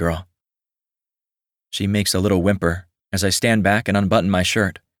 sweet girl? She makes a little whimper as I stand back and unbutton my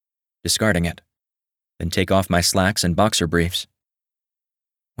shirt, discarding it, then take off my slacks and boxer briefs.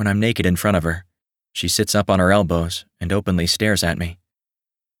 When I'm naked in front of her, she sits up on her elbows and openly stares at me.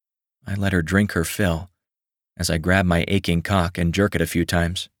 I let her drink her fill as I grab my aching cock and jerk it a few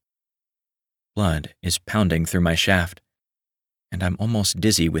times. Blood is pounding through my shaft, and I'm almost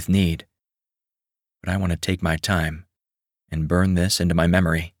dizzy with need. But I want to take my time and burn this into my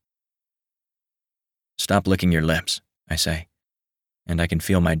memory. Stop licking your lips, I say, and I can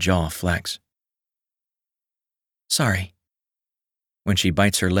feel my jaw flex. Sorry. When she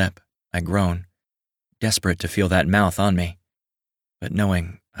bites her lip, I groan, desperate to feel that mouth on me, but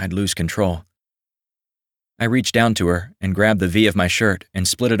knowing I'd lose control. I reach down to her and grab the V of my shirt and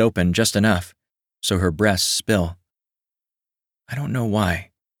split it open just enough so her breasts spill. I don't know why,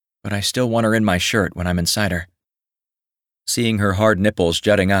 but I still want her in my shirt when I'm inside her. Seeing her hard nipples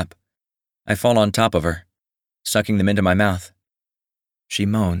jutting up, I fall on top of her, sucking them into my mouth. She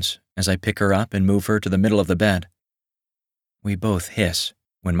moans as I pick her up and move her to the middle of the bed. We both hiss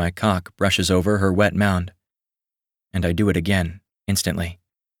when my cock brushes over her wet mound, and I do it again, instantly.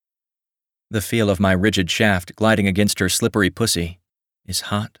 The feel of my rigid shaft gliding against her slippery pussy is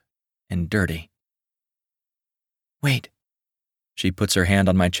hot and dirty. Wait. She puts her hand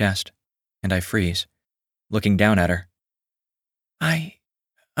on my chest, and I freeze, looking down at her.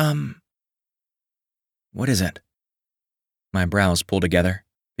 What is it? My brows pull together,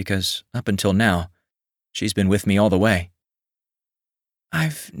 because up until now, she's been with me all the way.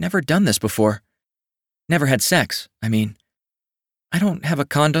 I've never done this before. Never had sex, I mean. I don't have a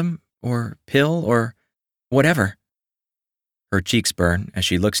condom, or pill, or whatever. Her cheeks burn as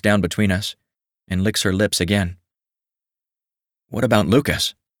she looks down between us and licks her lips again. What about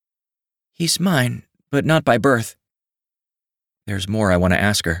Lucas? He's mine, but not by birth. There's more I want to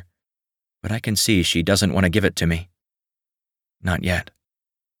ask her, but I can see she doesn't want to give it to me. Not yet.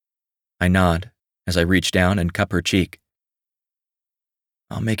 I nod as I reach down and cup her cheek.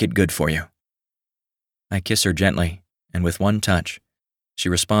 I'll make it good for you. I kiss her gently, and with one touch, she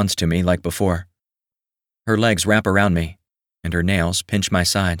responds to me like before. Her legs wrap around me, and her nails pinch my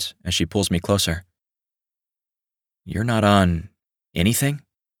sides as she pulls me closer. You're not on anything?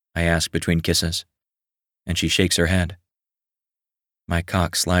 I ask between kisses, and she shakes her head. My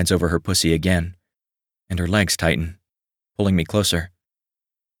cock slides over her pussy again, and her legs tighten, pulling me closer.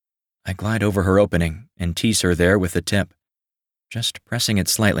 I glide over her opening and tease her there with the tip, just pressing it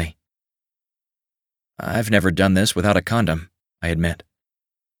slightly. I've never done this without a condom, I admit,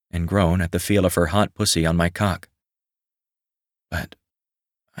 and groan at the feel of her hot pussy on my cock. But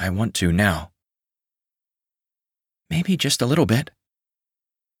I want to now. Maybe just a little bit.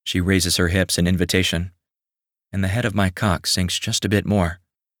 She raises her hips in invitation, and the head of my cock sinks just a bit more.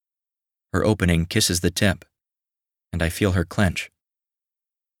 Her opening kisses the tip, and I feel her clench.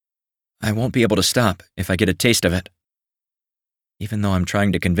 I won't be able to stop if I get a taste of it. Even though I'm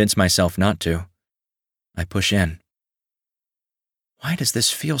trying to convince myself not to, I push in. Why does this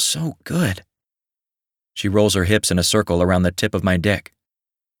feel so good? She rolls her hips in a circle around the tip of my dick.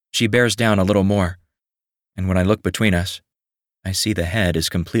 She bears down a little more, and when I look between us, I see the head is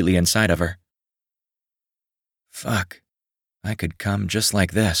completely inside of her. Fuck, I could come just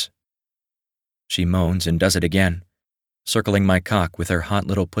like this. She moans and does it again, circling my cock with her hot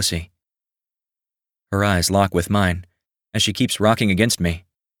little pussy. Her eyes lock with mine as she keeps rocking against me,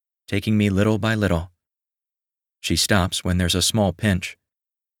 taking me little by little. She stops when there's a small pinch,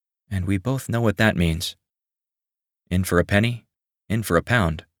 and we both know what that means. In for a penny, in for a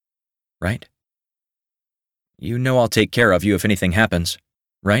pound, right? You know I'll take care of you if anything happens,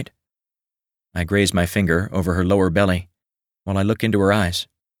 right? I graze my finger over her lower belly while I look into her eyes.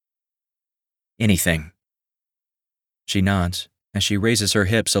 Anything. She nods as she raises her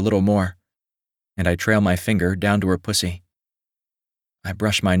hips a little more, and I trail my finger down to her pussy. I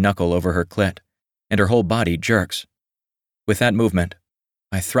brush my knuckle over her clit, and her whole body jerks. With that movement,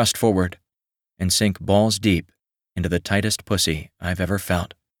 I thrust forward and sink balls deep into the tightest pussy I've ever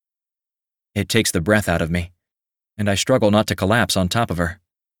felt. It takes the breath out of me, and I struggle not to collapse on top of her.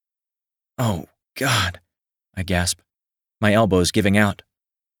 Oh, God, I gasp, my elbows giving out,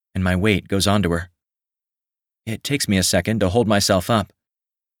 and my weight goes onto her. It takes me a second to hold myself up,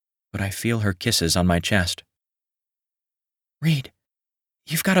 but I feel her kisses on my chest. Reed,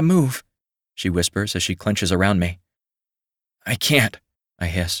 you've got to move, she whispers as she clenches around me. I can't, I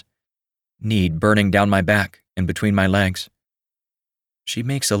hiss, need burning down my back and between my legs. She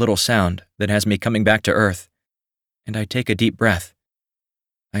makes a little sound that has me coming back to earth, and I take a deep breath.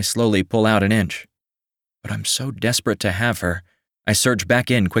 I slowly pull out an inch, but I'm so desperate to have her, I surge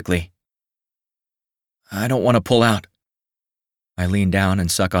back in quickly. I don't want to pull out. I lean down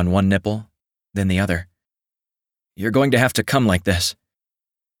and suck on one nipple, then the other. You're going to have to come like this.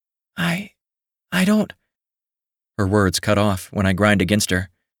 I don't. Her words cut off when I grind against her,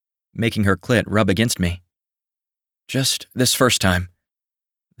 making her clit rub against me. Just this first time,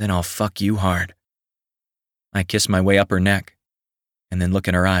 then I'll fuck you hard. I kiss my way up her neck, and then look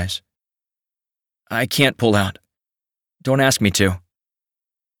in her eyes. I can't pull out. Don't ask me to.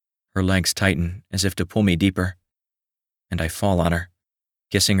 Her legs tighten as if to pull me deeper, and I fall on her,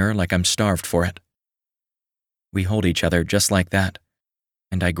 kissing her like I'm starved for it. We hold each other just like that,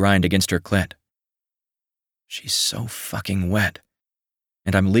 and I grind against her clit. She's so fucking wet,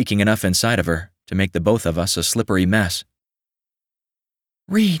 and I'm leaking enough inside of her to make the both of us a slippery mess.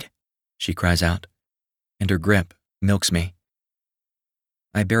 Reed, she cries out, and her grip milks me.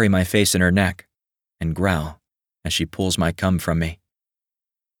 I bury my face in her neck and growl as she pulls my cum from me.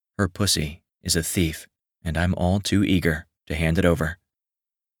 Her pussy is a thief, and I'm all too eager to hand it over.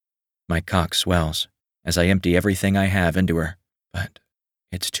 My cock swells as I empty everything I have into her, but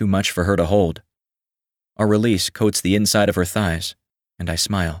it's too much for her to hold. Our release coats the inside of her thighs, and I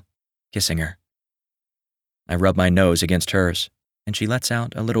smile, kissing her. I rub my nose against hers, and she lets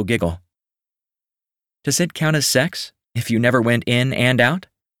out a little giggle. Does it count as sex if you never went in and out?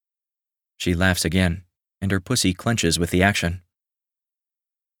 She laughs again, and her pussy clenches with the action.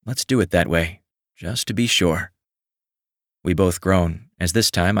 Let's do it that way, just to be sure. We both groan, as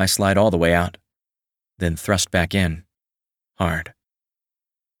this time I slide all the way out, then thrust back in, hard.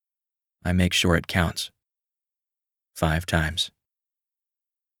 I make sure it counts. 5 times.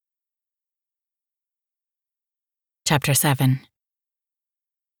 Chapter 7.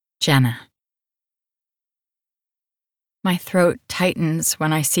 Jenna. My throat tightens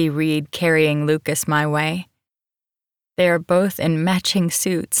when I see Reed carrying Lucas my way. They are both in matching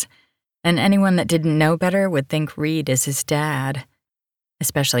suits, and anyone that didn't know better would think Reed is his dad,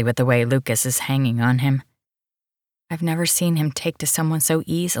 especially with the way Lucas is hanging on him. I've never seen him take to someone so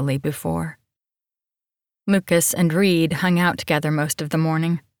easily before. Lucas and Reed hung out together most of the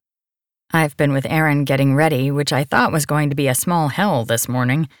morning. I've been with Aaron getting ready, which I thought was going to be a small hell this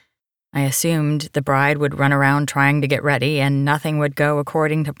morning. I assumed the bride would run around trying to get ready and nothing would go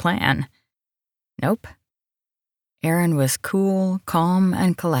according to plan. Nope. Aaron was cool, calm,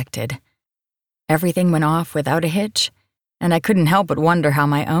 and collected. Everything went off without a hitch, and I couldn't help but wonder how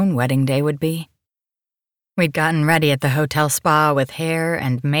my own wedding day would be. We'd gotten ready at the hotel spa with hair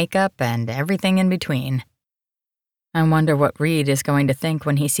and makeup and everything in between. I wonder what Reed is going to think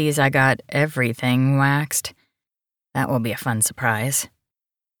when he sees I got everything waxed. That will be a fun surprise.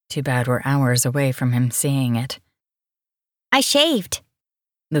 Too bad we're hours away from him seeing it. I shaved,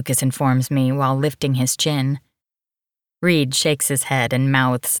 Lucas informs me while lifting his chin. Reed shakes his head and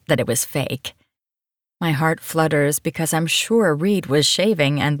mouths that it was fake. My heart flutters because I'm sure Reed was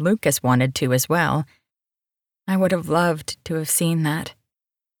shaving and Lucas wanted to as well. I would have loved to have seen that.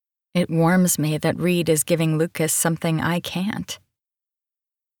 It warms me that Reed is giving Lucas something I can't.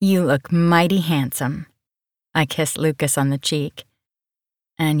 You look mighty handsome. I kiss Lucas on the cheek.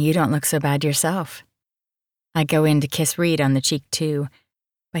 And you don't look so bad yourself. I go in to kiss Reed on the cheek too,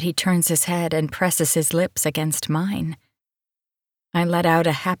 but he turns his head and presses his lips against mine. I let out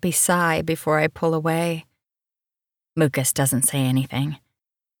a happy sigh before I pull away. Lucas doesn't say anything.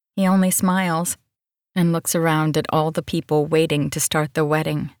 He only smiles and looks around at all the people waiting to start the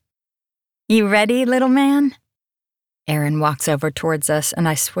wedding. You ready, little man? Erin walks over towards us, and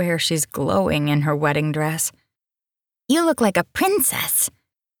I swear she's glowing in her wedding dress. You look like a princess,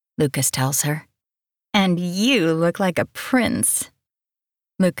 Lucas tells her. And you look like a prince.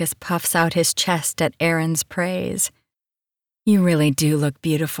 Lucas puffs out his chest at Aaron's praise. You really do look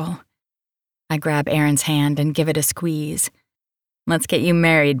beautiful. I grab Aaron's hand and give it a squeeze. Let's get you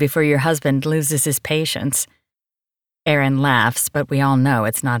married before your husband loses his patience. Aaron laughs, but we all know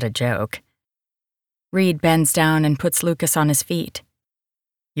it's not a joke. Reed bends down and puts Lucas on his feet.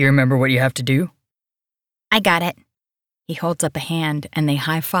 You remember what you have to do? I got it. He holds up a hand and they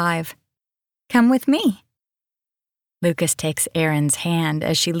high-five. Come with me. Lucas takes Aaron's hand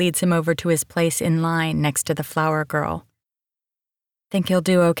as she leads him over to his place in line next to the flower girl. Think he'll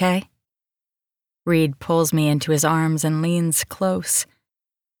do okay? Reed pulls me into his arms and leans close.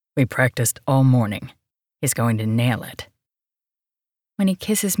 We practiced all morning. He's going to nail it. When he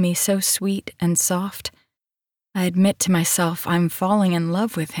kisses me so sweet and soft, I admit to myself I'm falling in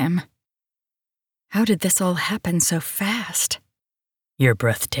love with him. How did this all happen so fast? You're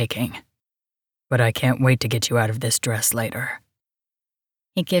breathtaking. But I can't wait to get you out of this dress later.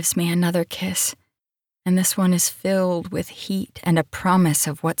 He gives me another kiss, and this one is filled with heat and a promise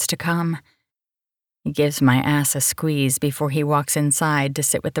of what's to come. He gives my ass a squeeze before he walks inside to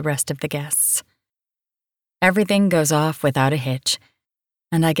sit with the rest of the guests. Everything goes off without a hitch,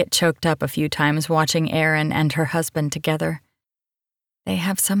 and I get choked up a few times watching Erin and her husband together. They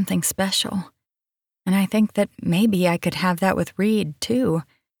have something special, and I think that maybe I could have that with Reed, too,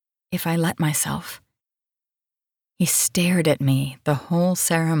 if I let myself. He stared at me the whole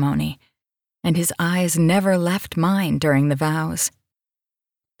ceremony, and his eyes never left mine during the vows.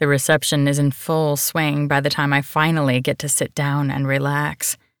 The reception is in full swing by the time I finally get to sit down and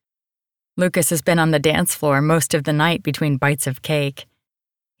relax. Lucas has been on the dance floor most of the night between bites of cake.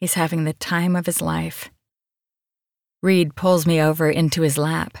 He's having the time of his life. Reed pulls me over into his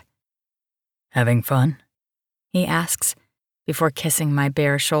lap. Having fun? He asks, before kissing my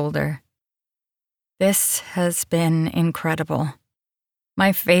bare shoulder. This has been incredible.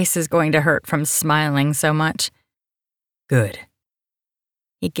 My face is going to hurt from smiling so much. Good.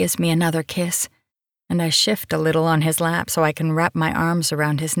 He gives me another kiss, and I shift a little on his lap so I can wrap my arms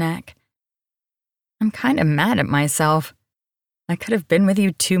around his neck. I'm kind of mad at myself. I could have been with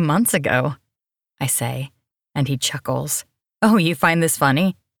you 2 months ago, I say, and he chuckles. Oh, you find this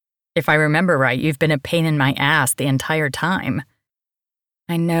funny? If I remember right, you've been a pain in my ass the entire time.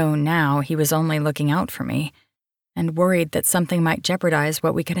 I know now he was only looking out for me, and worried that something might jeopardize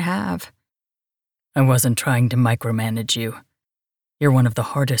what we could have. I wasn't trying to micromanage you. You're one of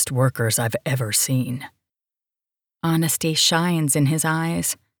the hardest workers I've ever seen. Honesty shines in his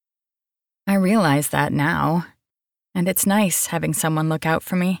eyes. I realize that now, and it's nice having someone look out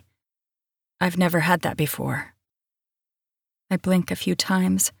for me. I've never had that before. I blink a few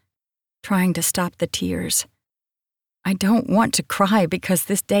times, trying to stop the tears. I don't want to cry because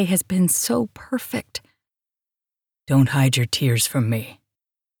this day has been so perfect. Don't hide your tears from me.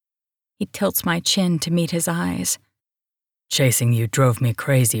 He tilts my chin to meet his eyes. Chasing you drove me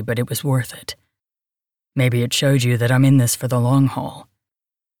crazy, but it was worth it. Maybe it showed you that I'm in this for the long haul.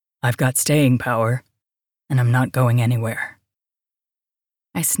 I've got staying power, and I'm not going anywhere.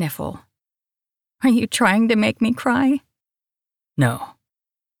 I sniffle. Are you trying to make me cry? No.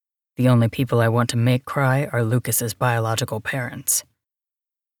 The only people I want to make cry are Lucas's biological parents.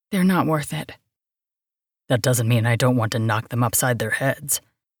 They're not worth it. That doesn't mean I don't want to knock them upside their heads.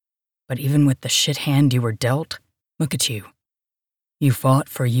 But even with the shit hand you were dealt, look at you. You fought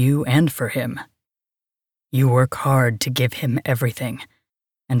for you and for him. You work hard to give him everything,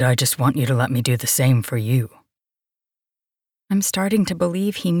 and I just want you to let me do the same for you. I'm starting to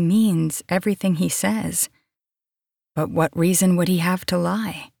believe he means everything he says. But what reason would he have to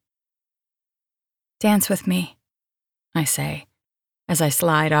lie? Dance with me, I say, as I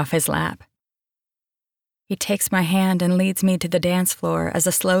slide off his lap. He takes my hand and leads me to the dance floor as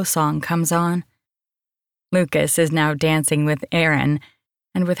a slow song comes on. Lucas is now dancing with Erin,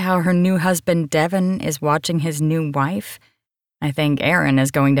 and with how her new husband Devin is watching his new wife, I think Erin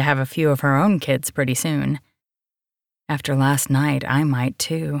is going to have a few of her own kids pretty soon. After last night, I might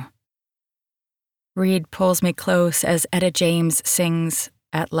too. Reed pulls me close as Etta James sings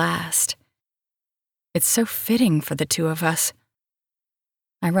At Last. It's so fitting for the two of us.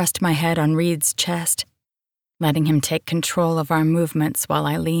 I rest my head on Reed's chest, letting him take control of our movements while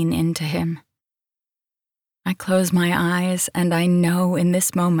I lean into him. I close my eyes, and I know in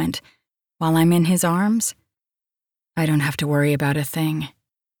this moment, while I'm in his arms, I don't have to worry about a thing.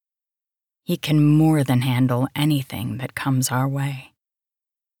 He can more than handle anything that comes our way.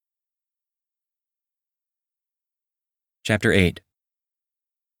 Chapter 8.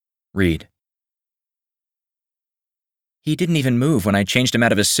 Reed. He didn't even move when I changed him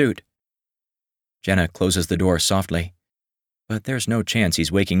out of his suit. Jenna closes the door softly, but there's no chance he's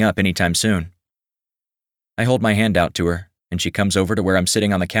waking up anytime soon. I hold my hand out to her, and she comes over to where I'm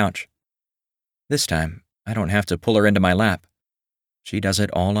sitting on the couch. This time, I don't have to pull her into my lap. She does it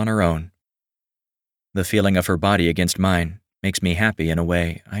all on her own. The feeling of her body against mine makes me happy in a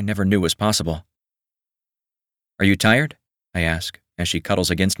way I never knew was possible. Are you tired? I ask, as she cuddles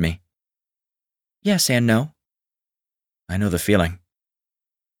against me. Yes and no. I know the feeling.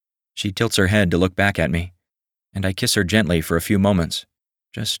 She tilts her head to look back at me, and I kiss her gently for a few moments,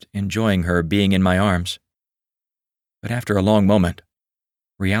 just enjoying her being in my arms. But after a long moment,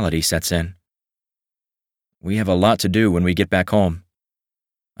 reality sets in. We have a lot to do when we get back home.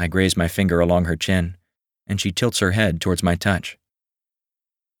 I graze my finger along her chin, and she tilts her head towards my touch.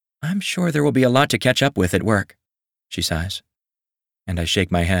 I'm sure there will be a lot to catch up with at work, she sighs, and I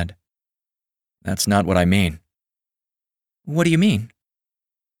shake my head. That's not what I mean. What do you mean?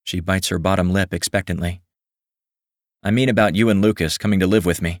 She bites her bottom lip expectantly. I mean about you and Lucas coming to live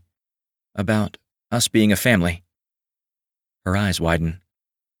with me. About us being a family. Her eyes widen,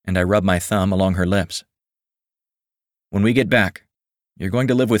 and I rub my thumb along her lips. When we get back, you're going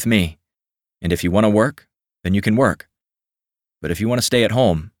to live with me, and if you want to work, then you can work. But if you want to stay at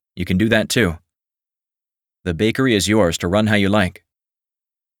home, you can do that too. The bakery is yours to run how you like.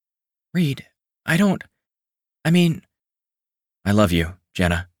 Reed, I love you,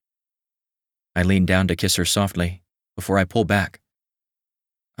 Jenna. I lean down to kiss her softly before I pull back.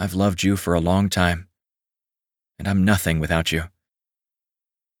 I've loved you for a long time, and I'm nothing without you.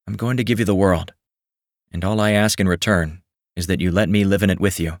 I'm going to give you the world, and all I ask in return is that you let me live in it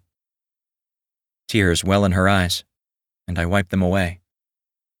with you. Tears well in her eyes, and I wipe them away.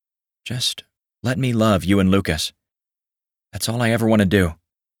 Just let me love you and Lucas. That's all I ever want to do.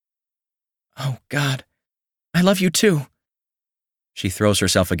 Oh, God, I love you too. She throws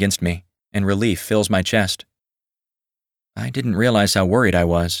herself against me, and relief fills my chest. I didn't realize how worried I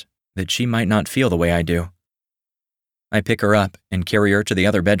was that she might not feel the way I do. I pick her up and carry her to the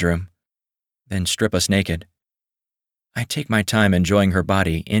other bedroom, then strip us naked. I take my time enjoying her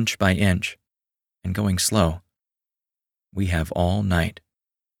body inch by inch, and going slow. We have all night,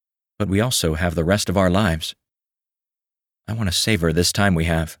 but we also have the rest of our lives. I want to savor this time we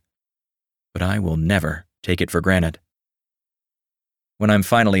have, but I will never take it for granted. When I'm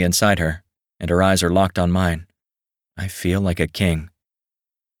finally inside her, and her eyes are locked on mine, I feel like a king.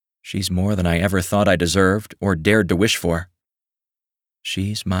 She's more than I ever thought I deserved or dared to wish for.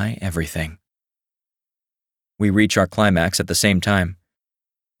 She's my everything. We reach our climax at the same time,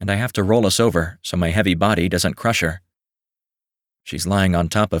 and I have to roll us over so my heavy body doesn't crush her. She's lying on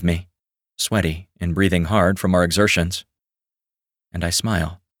top of me, sweaty and breathing hard from our exertions, and I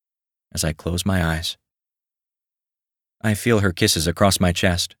smile as I close my eyes. I feel her kisses across my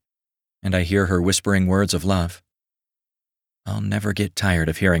chest, and I hear her whispering words of love. I'll never get tired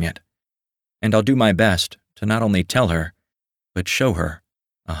of hearing it, and I'll do my best to not only tell her, but show her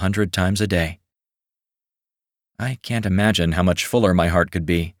 100 times a day. I can't imagine how much fuller my heart could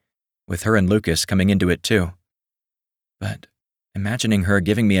be, with her and Lucas coming into it too. But imagining her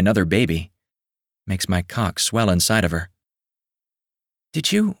giving me another baby makes my cock swell inside of her.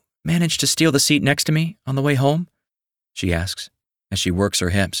 Did you manage to steal the seat next to me on the way home? She asks, as she works her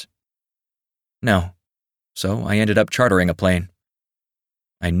hips. No, so I ended up chartering a plane.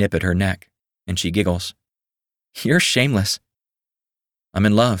 I nip at her neck, and she giggles. You're shameless. I'm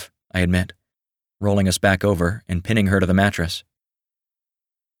in love, I admit, rolling us back over and pinning her to the mattress.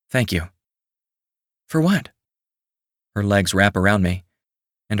 Thank you. For what? Her legs wrap around me,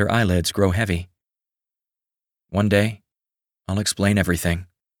 and her eyelids grow heavy. One day, I'll explain everything.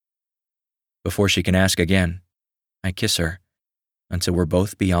 Before she can ask again, I kiss her until we're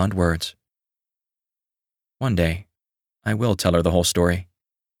both beyond words. One day, I will tell her the whole story.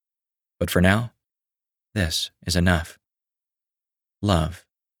 But for now, this is enough. Love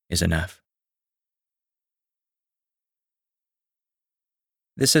is enough.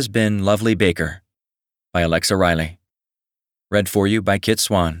 This has been Lovely Baker by Alexa Riley. Read for you by Kit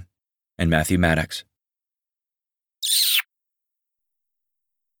Swan and Matthew Maddox.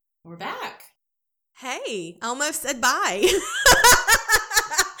 We're back. Hey, I almost said bye.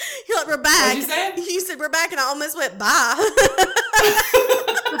 You're like, we're back. What'd you say? You said we're back, and I almost went bye.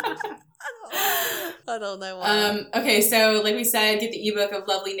 I don't know why. Okay, so like we said, get the ebook of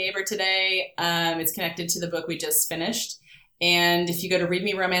Lovely Neighbor today. It's connected to the book we just finished. And if you go to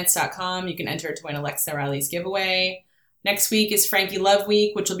readmeromance.com, you can enter to win Alexa Riley's giveaway. Next week is Frankie Love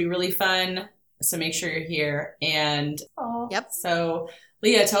Week, which will be really fun. So make sure you're here. And Yep. So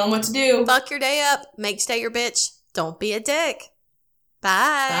Leah, tell them what to do. Fuck your day up. Make stay your bitch. Don't be a dick.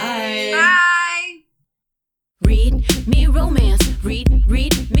 Bye. Bye. Bye. Read me romance.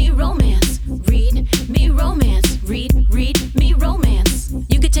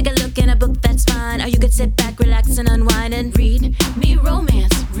 unwind and read me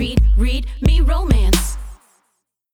romance. Read me romance.